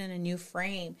get it in a new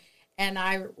frame. And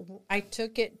I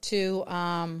took it to,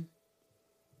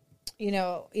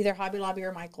 either Hobby Lobby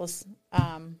or Michael's.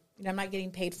 I'm not getting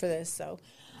paid for this, so.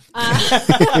 Me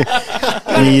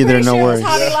either, no worries.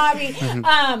 Hobby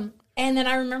Lobby. And then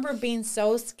I remember being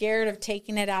so scared of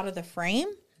taking it out of the frame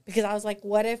because I was like,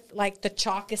 what if, like, the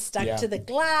chalk is stuck to the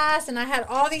glass? And I had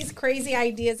all these crazy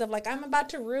ideas of, like, I'm about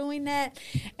to ruin it.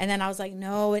 And then I was like,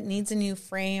 no, it needs a new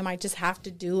frame. I just have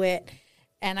to do it.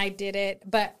 And I did it.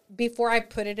 But before I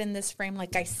put it in this frame,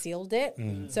 like, I sealed it.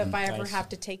 So if I ever have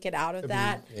to take it out of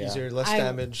that. Easier, less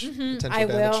damage, potential I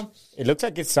damage. will. It looks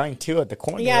like it's signed too at the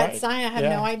corner. Yeah, right? it's signed. I have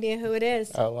no idea who it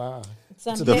is. Oh, wow.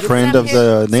 Some the friend of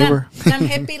the neighbor. Some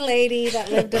hippie lady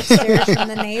that lived upstairs from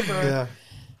the neighbor.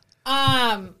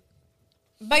 Yeah.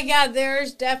 But yeah,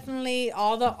 there's definitely,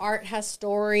 all the art has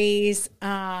stories.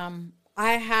 I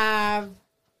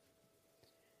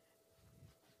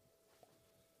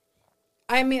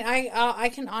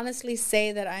can honestly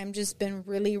say that I'm just been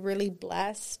really, really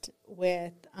blessed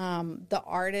with the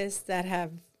artists that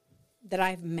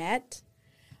I've met.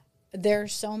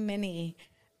 there's so many.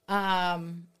 I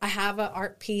have an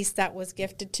art piece that was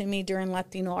gifted to me during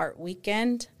Latino Art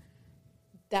Weekend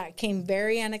that came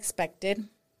very unexpected.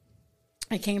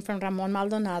 It came from Ramon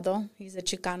Maldonado. He's a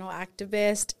Chicano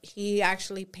activist. He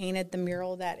actually painted the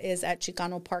mural that is at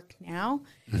Chicano Park now.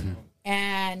 Mm-hmm.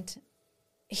 And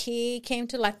he came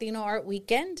to Latino Art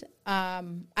Weekend. I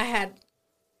had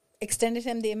extended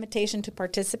him the invitation to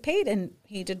participate, and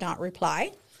he did not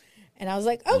reply. And I was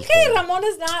like, okay, Ramon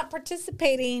is not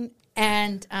participating.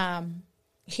 And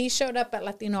he showed up at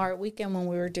Latino Art Weekend when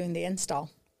we were doing the install.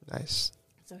 Nice.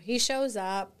 So he shows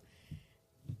up.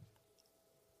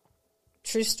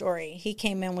 True story. He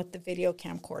came in with the video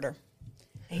camcorder.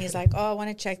 And he's like, oh, I want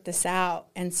to check this out.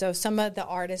 And so some of the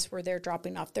artists were there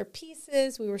dropping off their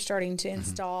pieces. We were starting to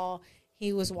install.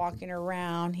 He was walking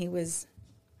around. He was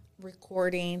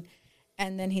recording.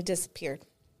 And then he disappeared.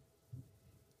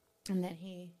 And then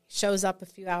he shows up a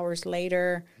few hours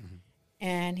later.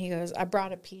 And he goes, I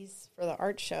brought a piece for the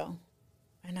art show.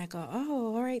 And I go,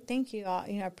 oh, all right, thank you.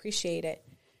 I appreciate it.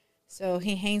 So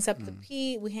he hangs up the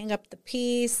piece. We hang up the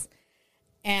piece.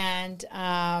 And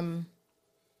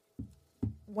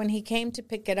when he came to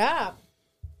pick it up,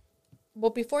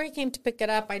 well, before he came to pick it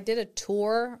up, I did a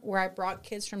tour where I brought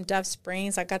kids from Dove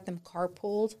Springs. I got them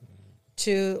carpooled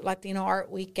to Latino Art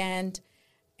Weekend.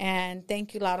 And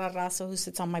thank you, Laura Razo, who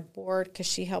sits on my board, because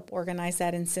she helped organize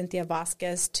that, and Cynthia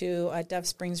Vasquez, to a Dove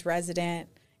Springs resident,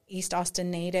 East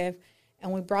Austin native.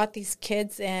 And we brought these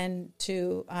kids in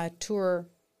to tour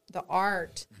the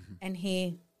art, and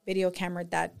he video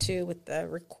cameraed that too with the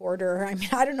recorder. I mean,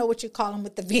 I don't know what you call him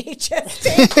with the VHS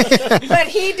thing, but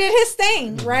he did his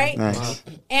thing, right? Nice.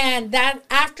 And that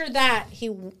after that,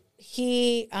 he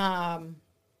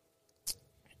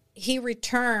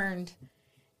returned,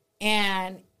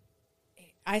 and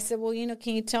I said, well,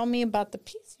 can you tell me about the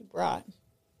piece you brought?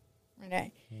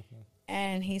 Right.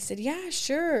 And he said, yeah,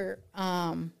 sure.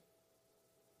 And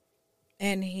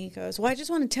he goes, well, I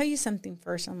just want to tell you something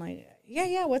first. I'm like,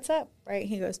 yeah, what's up? Right.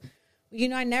 He goes,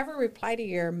 I never reply to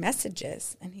your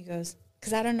messages. And he goes,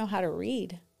 because I don't know how to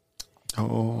read.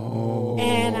 Oh.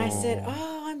 And I said,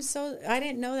 I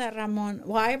didn't know that, Ramon.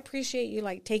 Well, I appreciate you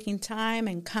taking time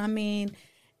and coming.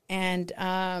 And,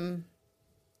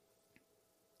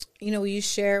 you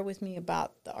share with me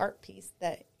about the art piece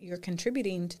that you're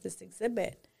contributing to this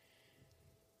exhibit.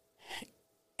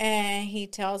 And he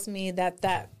tells me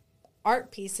that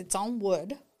art piece, it's on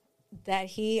wood, that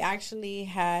he actually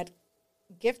had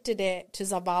gifted it to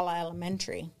Zavala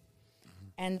Elementary.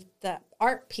 And the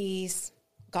art piece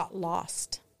got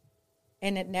lost,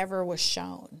 and it never was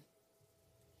shown.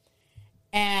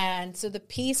 And so the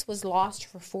piece was lost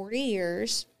for 40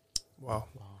 years. Wow.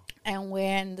 And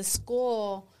when the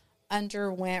school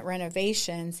underwent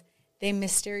renovations, they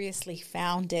mysteriously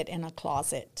found it in a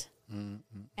closet.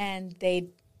 And they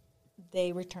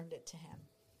returned it to him.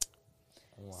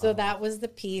 Wow. So that was the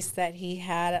piece that he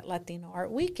had at Latino Art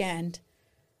Weekend.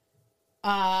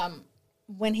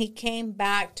 When he came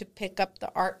back to pick up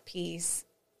the art piece,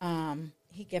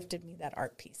 he gifted me that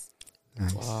art piece.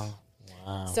 Nice.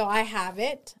 Wow. So I have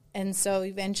it, and so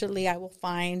eventually I will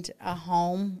find a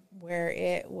home where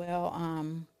it will,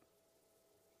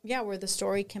 where the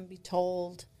story can be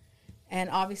told. And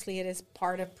obviously it is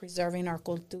part of preserving our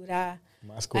cultura.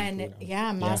 Más cultura. And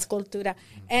más cultura.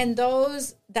 And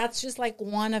that's just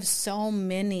one of so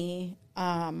many.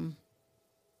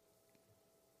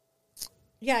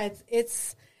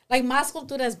 It's like más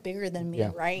cultura is bigger than me,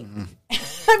 right?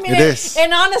 I mean, it is.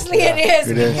 And honestly, it is.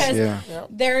 It because is,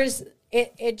 there's,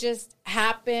 it just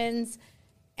happens.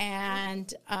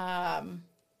 And, and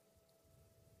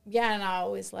I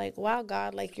always wow,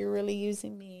 God, you're really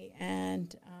using me.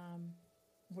 And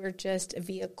we're just a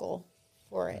vehicle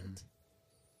for it.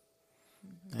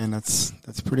 And that's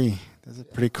a pretty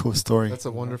cool story. That's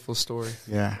a wonderful story.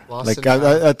 Yeah. Lost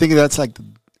I think that's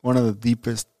one of the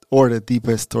deepest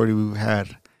story we've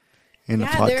had in the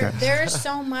podcast. There's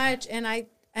so much,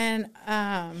 and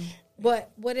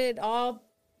what it all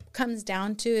comes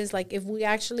down to is if we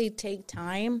actually take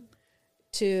time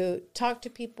to talk to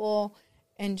people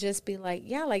and just be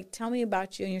tell me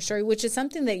about you and your story, which is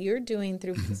something that you're doing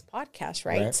through this podcast,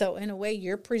 right? So in a way,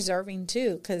 you're preserving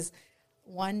too, because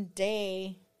one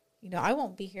day, I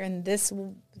won't be here, and this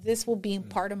will be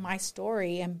part of my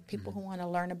story, and people who want to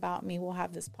learn about me will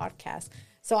have this podcast.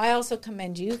 So I also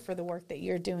commend you for the work that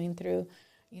you're doing through,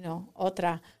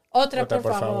 Otra por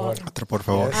favor. Otra por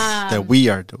favor. That we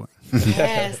are doing.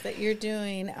 Yes, that you're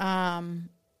doing.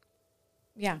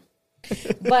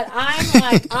 But I'm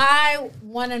I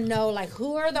want to know,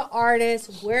 who are the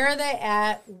artists? Where are they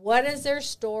at? What is their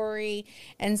story?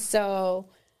 And so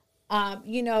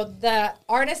The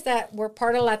artists that were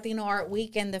part of Latino Art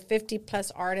Week and the 50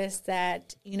 plus artists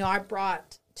that, I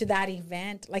brought to that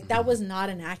event, like that was not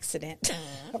an accident,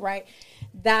 right?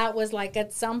 That was like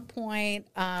at some point,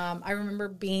 I remember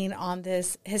being on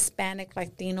this Hispanic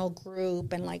Latino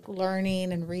group and like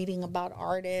learning and reading about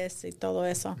artists y todo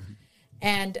eso.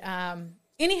 And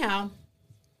anyhow,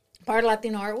 part of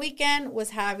Latino Art Weekend was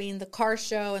having the car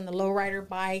show and the lowrider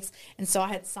bikes. And so I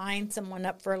had signed someone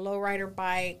up for a lowrider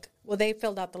bike. Well, they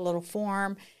filled out the little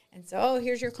form. And so,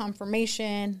 here's your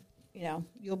confirmation.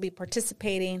 You'll be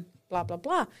participating, blah, blah,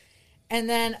 blah. And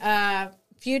then a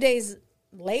few days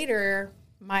later,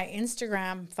 my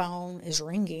Instagram phone is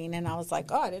ringing. And I was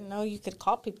like, I didn't know you could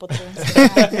call people through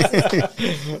Instagram.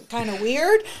 This is kind of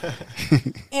weird.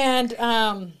 And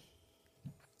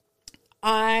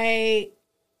I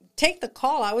take the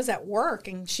call. I was at work,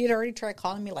 and she had already tried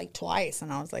calling me like twice.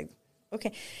 And I was like,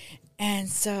 okay. And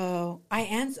so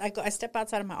I step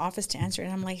outside of my office to answer,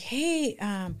 and I'm like, hey,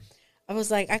 I was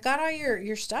like, I got all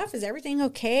your stuff. Is everything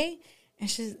okay? And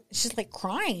she's like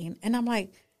crying. And I'm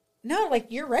like, no, like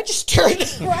you're registered,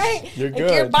 right? You're like,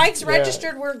 good. Your bike's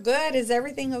registered. We're good. Is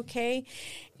everything okay?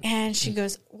 And she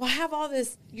goes, well, I have all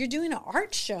this. You're doing an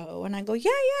art show. And I go,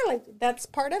 yeah, like that's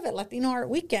part of it, Latino Art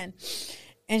Weekend.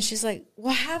 And she's like,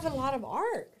 well, I have a lot of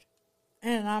art.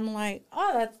 And I'm like,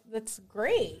 oh, that's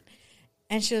great.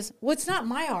 And she goes, well, it's not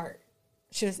my art.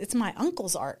 She goes, it's my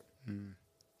uncle's art.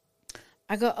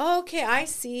 I go, oh, okay, I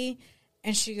see.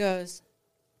 And she goes,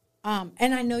 and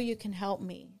I know you can help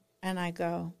me. And I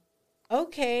go,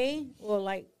 okay. Well,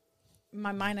 like, in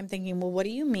my mind, I'm thinking, well, what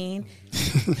do you mean?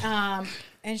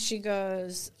 And she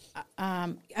goes,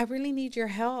 I really need your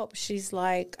help. She's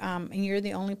like, and you're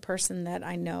the only person that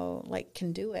I know, like,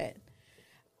 can do it.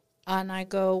 And I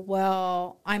go,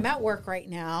 well, I'm at work right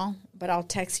now, but I'll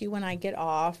text you when I get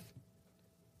off.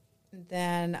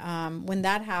 Then when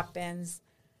that happens,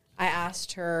 I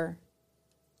asked her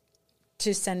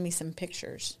to send me some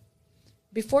pictures.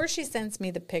 Before she sends me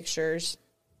the pictures,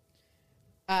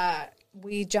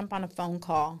 we jump on a phone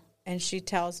call, and she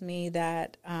tells me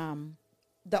that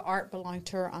the art belonged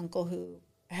to her uncle who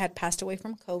had passed away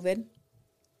from COVID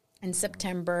in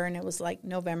September, and it was like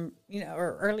November,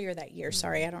 or earlier that year.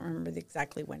 Sorry, I don't remember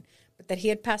exactly when, but that he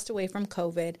had passed away from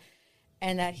COVID,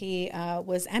 and that he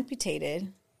was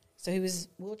amputated, so he was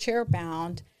wheelchair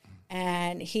bound,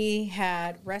 and he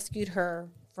had rescued her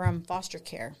from foster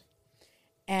care,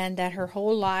 and that her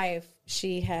whole life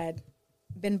she had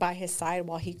been by his side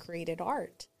while he created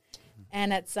art.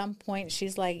 And at some point,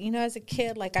 she's like, as a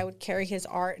kid, like I would carry his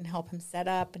art and help him set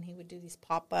up, and he would do these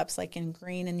pop-ups like in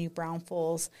Green and New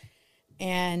Braunfels.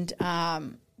 And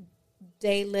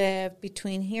they live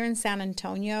between here and San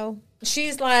Antonio.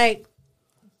 She's like,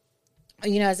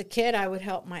 as a kid, I would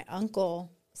help my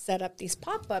uncle set up these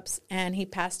pop-ups, and he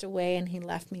passed away, and he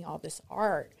left me all this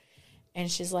art. And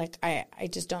she's like, I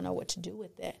just don't know what to do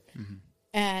with it. Mm-hmm.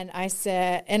 And I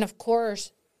said, and of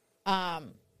course,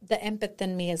 the empath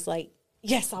in me is like,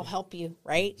 yes, I'll help you,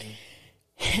 right?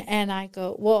 Mm-hmm. And I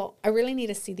go, well, I really need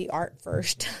to see the art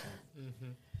first.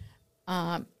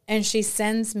 Mm-hmm. And she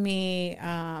sends me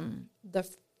the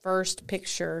first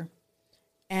picture,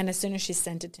 and as soon as she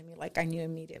sent it to me, like I knew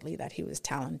immediately that he was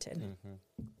talented.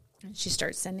 Mm-hmm. And she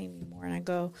starts sending me more, and I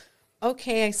go,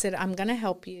 okay. I said, I'm going to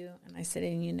help you. And I said,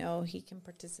 and he can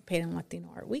participate in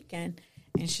Latino Art Weekend.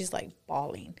 And she's like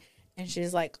bawling. And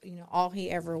she's like, all he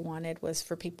ever wanted was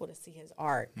for people to see his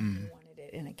art. Mm. He wanted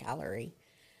it in a gallery.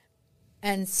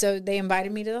 And so they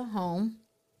invited me to the home.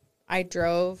 I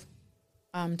drove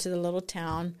to the little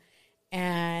town.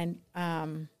 And,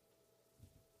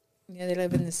 they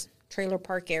live in this trailer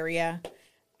park area.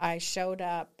 I showed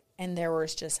up, and there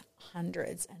was just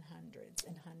hundreds and hundreds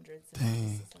and hundreds of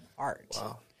pieces of art.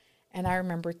 Wow. And I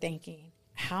remember thinking,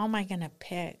 how am I going to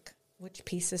pick which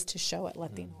pieces to show at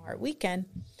Latino Art Weekend?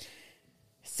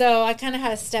 So I kind of had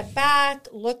to step back,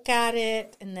 look at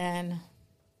it, and then,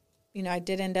 I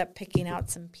did end up picking out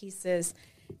some pieces.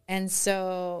 And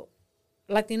so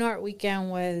Latino Art Weekend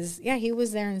was, he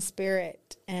was there in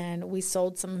spirit, and we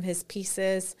sold some of his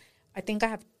pieces. I think I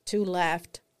have 2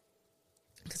 left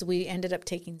because we ended up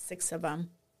taking 6 of them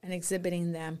and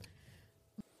exhibiting them.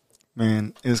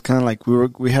 Man, it was kind of like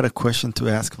we had a question to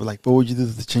ask, but like, what would you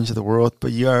do to change the world?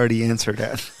 But you already answered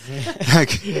that.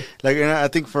 like, and I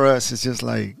think for us, it's just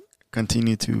like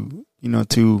continue to,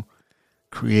 to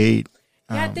create.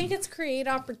 Yeah, I think it's create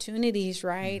opportunities,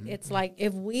 right? Mm-hmm. It's like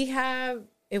if we have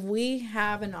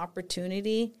an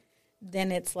opportunity,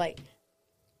 then it's like,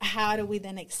 how do we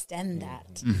then extend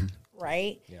that, mm-hmm.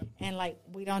 right? Yeah. And like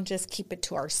we don't just keep it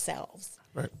to ourselves,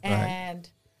 right? And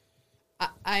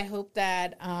I hope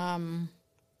that,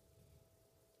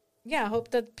 I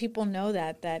hope that people know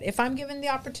that if I'm given the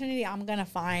opportunity, I'm going to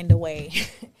find a way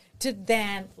to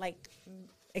then like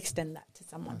extend that to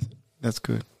someone. That's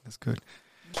good. That's good.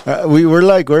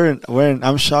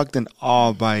 I'm shocked and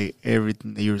awed by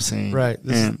everything that you're saying. Right.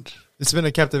 And it's been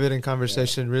a captivating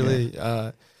conversation. Really,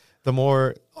 the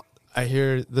more I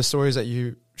hear the stories that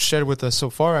you shared with us so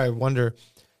far, I wonder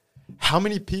how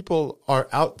many people are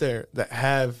out there that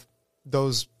have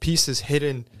those pieces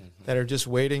hidden that are just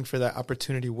waiting for that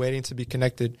opportunity, waiting to be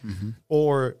connected,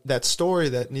 or that story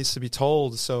that needs to be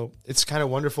told. So it's kind of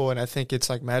wonderful, and I think it's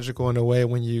like magical in a way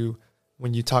when you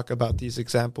talk about these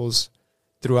examples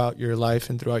throughout your life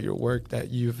and throughout your work, that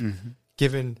you've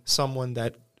given someone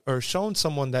that, or shown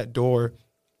someone that door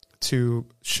to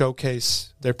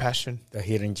showcase their passion. The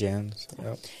hidden gems.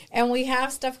 Yep. And we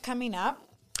have stuff coming up.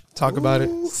 Talk about it.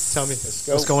 Tell me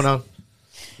what's going on.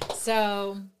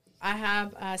 So I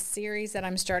have a series that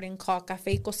I'm starting called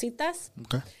Café y Cositas.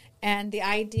 Okay. And the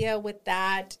idea with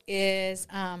that is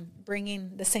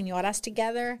bringing the señoras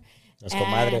together. Las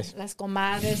comadres. Las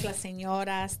comadres, las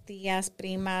señoras, tías,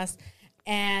 primas,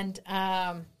 and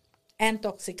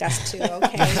tóxicas too,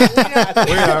 okay?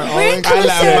 We are all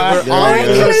inclusive. We're all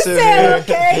inclusive.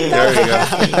 Okay?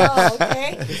 Okay.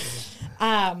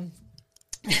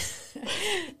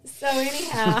 So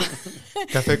anyhow.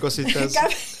 Café Cositas.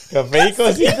 Café y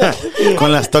cositas.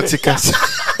 Con las tóxicas.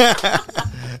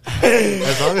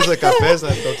 As long as the café is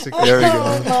not toxic. There we go.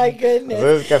 Oh my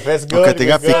goodness. Café's good. Okay,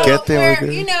 tenga piquete.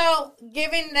 We're,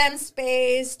 giving them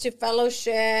space to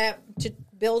fellowship, to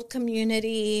build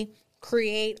community,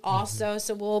 create also.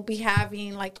 So we'll be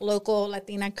having like local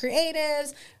Latina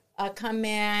creatives come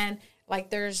in. Like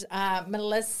there's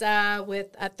Melissa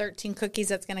with 13 Cookies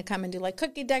that's going to come and do like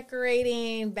cookie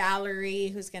decorating. Valerie,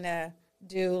 who's going to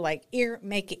do like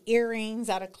make earrings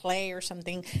out of clay or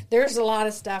something. There's a lot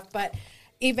of stuff, but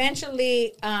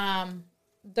eventually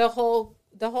the whole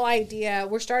idea,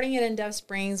 we're starting it in Dove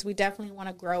Springs. We definitely want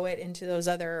to grow it into those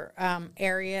other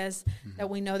areas that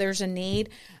we know there's a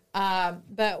need.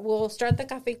 But we'll start the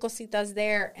Café Cositas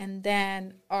there, and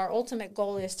then our ultimate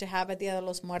goal is to have a Dia de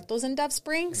los Muertos in Dove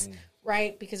Springs,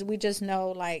 right? Because we just know,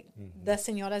 like, the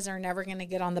señoras are never going to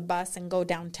get on the bus and go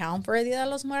downtown for a Dia de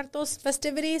los Muertos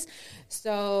festivities.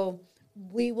 So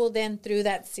we will then, through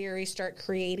that series, start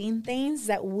creating things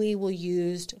that we will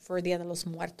use for Dia de los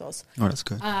Muertos. Oh, that's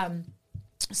good.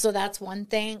 So that's one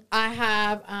thing. I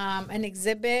have an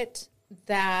exhibit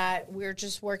that we're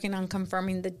just working on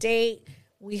confirming the date.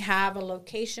 We have a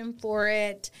location for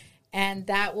it, and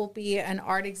that will be an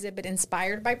art exhibit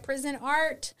inspired by prison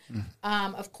art.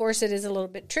 Of course, it is a little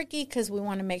bit tricky because we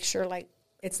want to make sure, like,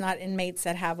 it's not inmates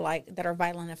that have that are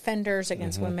violent offenders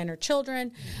against women or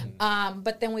children.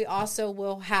 But then we also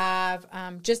will have,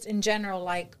 just in general,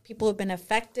 like people who've been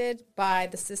affected by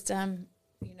the system,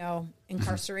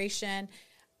 incarceration,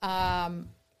 and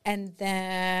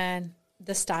then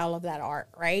the style of that art,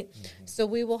 right? So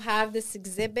we will have this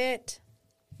exhibit.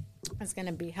 It's going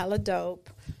to be hella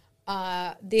dope.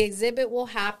 The exhibit will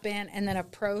happen, and then a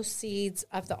proceeds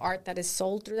of the art that is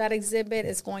sold through that exhibit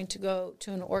is going to go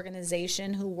to an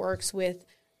organization who works with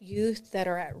youth that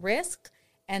are at risk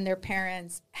and their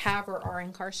parents have or are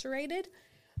incarcerated.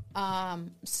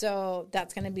 So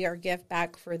that's going to be our gift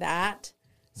back for that.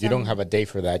 You don't have a date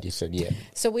for that, you said yet.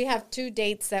 So we have 2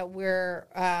 dates that we're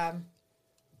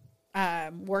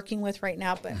working with right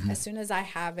now, but as soon as I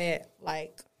have it,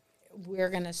 we're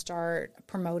going to start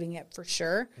promoting it for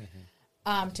sure,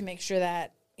 to make sure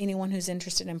that anyone who's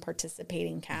interested in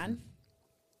participating can.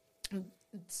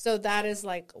 So that is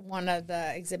one of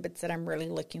the exhibits that I'm really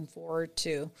looking forward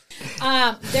to.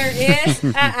 There is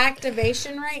an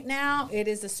activation right now. It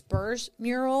is a Spurs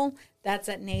mural that's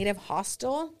at Native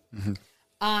Hostel.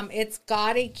 It's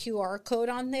got a QR code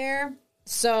on there.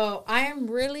 So I am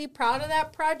really proud of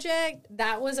that project.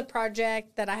 That was a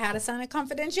project that I had to sign a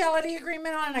confidentiality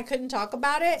agreement on, and I couldn't talk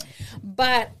about it.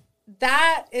 But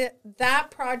that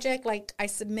project, I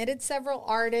submitted several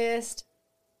artists.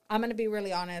 I'm going to be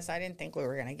really honest. I didn't think we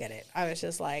were going to get it. I was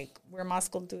just we're más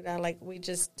cultura. We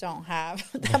just don't have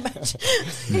that much.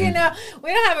 We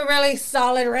don't have a really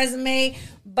solid resume,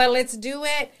 but let's do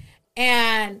it.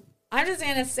 And I'm just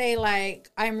going to say,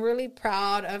 I'm really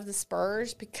proud of the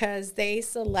Spurs because they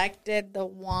selected the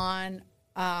one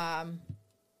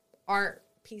art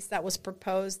piece that was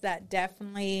proposed that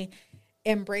definitely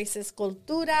embraces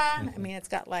cultura. I mean, it's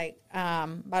got ballet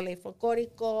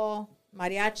folklorico,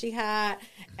 mariachi hat,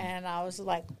 and I was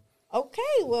like,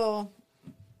 okay, well,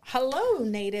 hello,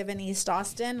 Native in East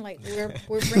Austin. We're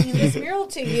bringing this mural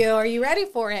to you. Are you ready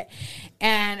for it?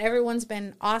 And everyone's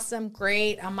been awesome,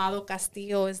 great. Amado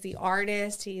Castillo is the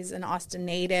artist. He's an Austin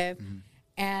native.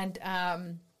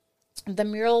 And the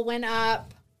mural went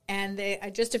up, and they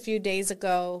just a few days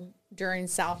ago during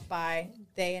South by,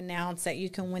 they announced that you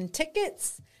can win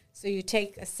tickets. So you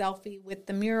take a selfie with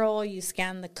the mural, you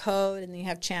scan the code, and you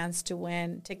have a chance to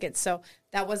win tickets. So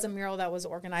that was a mural that was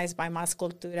organized by Más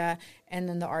Cultura, and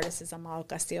then the artist is Amado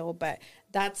Castillo. But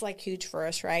that's like huge for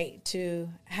us, right, to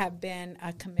have been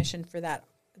commissioned for that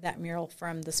mural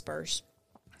from the Spurs.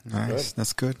 Nice.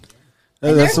 That's good.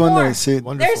 And That's the one more. that I see.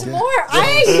 There's more.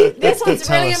 This one's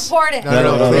really important.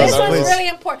 This one's really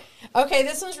important. Okay,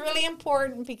 this one's really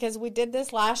important because we did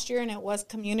this last year and it was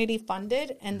community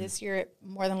funded, and this year it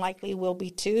more than likely will be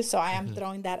too. So I am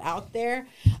throwing that out there.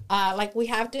 Like, we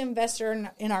have to invest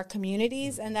in our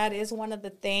communities, and that is one of the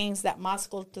things that Más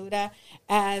Cultura,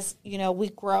 as you know, we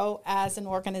grow as an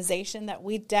organization, that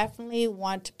we definitely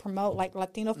want to promote, like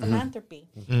Latino philanthropy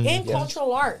in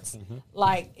cultural arts.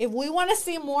 Like, if we want to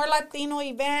see more Latino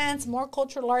events, more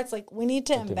cultural arts, like, we need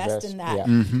to invest in that.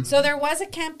 Yeah. So there was a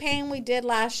campaign we did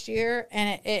last year,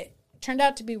 and it turned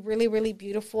out to be really, really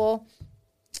beautiful.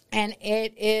 And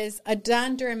it is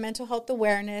done during Mental Health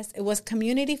Awareness. It was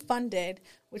community funded,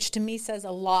 which to me says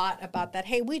a lot about that.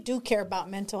 Hey, we do care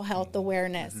about mental health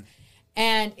awareness.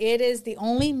 And it is the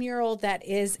only mural that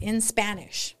is in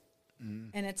Spanish.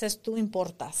 And it says, "Tú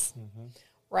importas."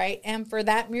 Right? And for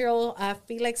that mural,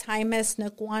 Felix Jaime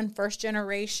Snookwan, first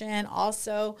generation,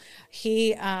 also,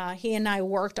 he and I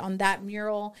worked on that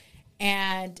mural.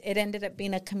 And it ended up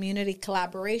being a community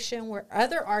collaboration where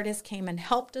other artists came and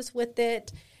helped us with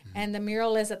it. And the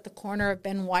mural is at the corner of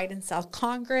Ben White and South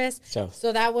Congress.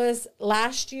 So that was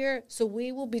last year. So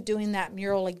we will be doing that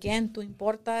mural again, Tú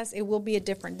Importas. It will be a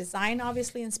different design,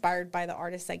 obviously, inspired by the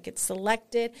artist that gets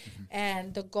selected.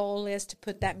 And the goal is to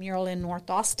put that mural in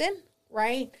North Austin,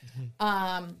 right?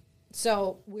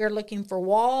 So we're looking for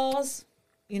walls,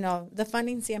 you know, the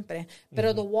funding siempre.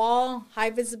 Pero the wall,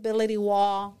 high visibility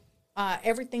wall,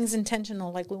 everything's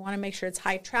intentional. Like, we want to make sure it's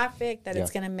high traffic, that it's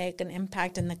going to make an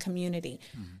impact in the community.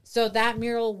 So that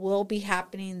mural will be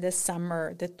happening this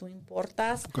summer, the Tú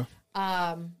Importas. Okay.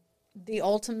 The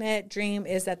ultimate dream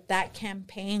is that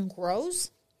campaign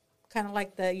grows, kind of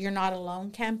like the You're Not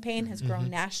Alone campaign has grown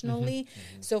nationally.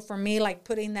 So for me, like,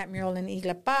 putting that mural in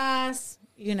Isla Paz,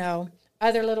 you know,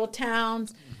 other little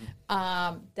towns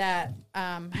that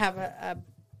have a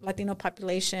Latino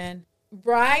population.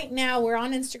 Right now, we're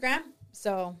on Instagram.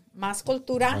 So, Más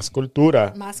Cultura. Más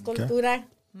Cultura. Más Cultura.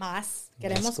 Más.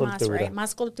 Queremos más, right?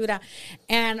 Más Cultura.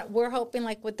 And we're hoping,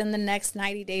 like, within the next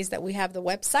 90 days that we have the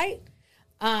website.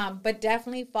 But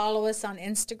definitely follow us on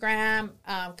Instagram,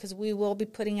 because we will be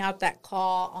putting out that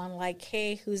call on, like,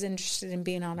 hey, who's interested in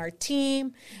being on our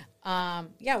team?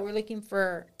 We're looking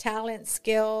for talent,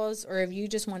 skills, or if you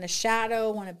just want to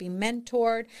shadow, want to be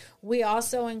mentored. We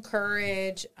also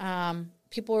encourage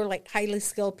people who are, like, highly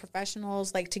skilled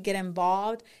professionals, like, to get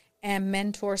involved and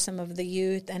mentor some of the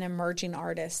youth and emerging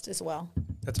artists as well.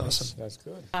 That's awesome. That's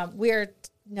good. We're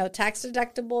tax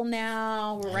deductible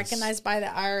now. We're recognized by the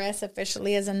IRS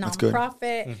officially as a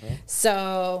nonprofit.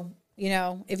 So, you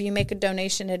know, if you make a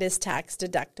donation, it is tax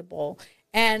deductible.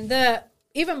 And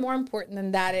even more important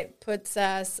than that, it puts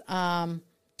us,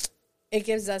 it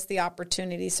gives us the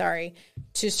opportunity,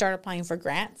 to start applying for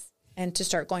grants and to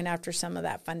start going after some of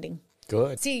that funding.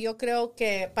 Good. Sí, yo creo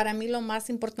que para mí lo más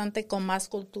importante con Más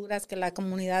Cultura es que la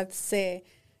comunidad se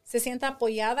sienta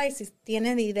apoyada, y si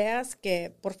tienen ideas,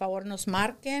 que por favor nos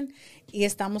marquen, y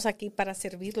estamos aquí para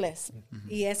servirles.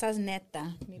 Y esa es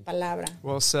neta, mi palabra.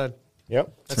 Well said. Yep.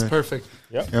 That's perfect.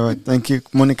 Yep. Yeah, well, thank you,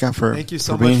 Monica, for Thank you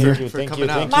so being much here. for coming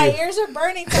out. My ears are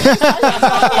burning.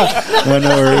 No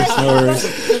worries.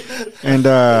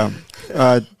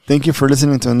 And thank you for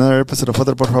listening to another episode of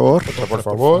Otra Por Favor. Por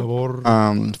favor.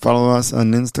 Follow us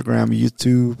on Instagram,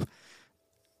 YouTube,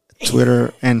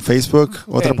 Twitter, and Facebook.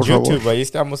 Otra En Por YouTube, Favor. ahí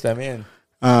estamos también.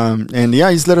 And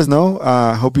yeah, just let us know.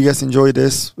 Hope you guys enjoyed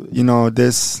this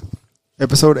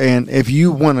episode. And if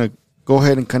you want to go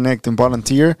ahead and connect and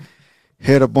volunteer,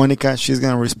 hit up Monica. She's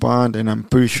gonna respond, and I'm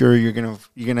pretty sure you're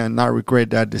gonna not regret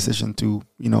that decision to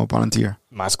volunteer.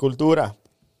 Más Cultura.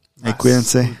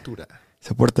 Cuídense, Cultura.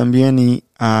 se portan bien y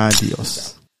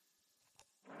adiós.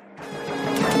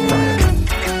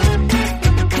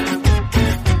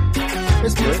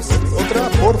 Esto es Otra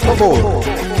Por Favor.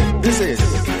 This is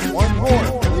One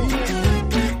More.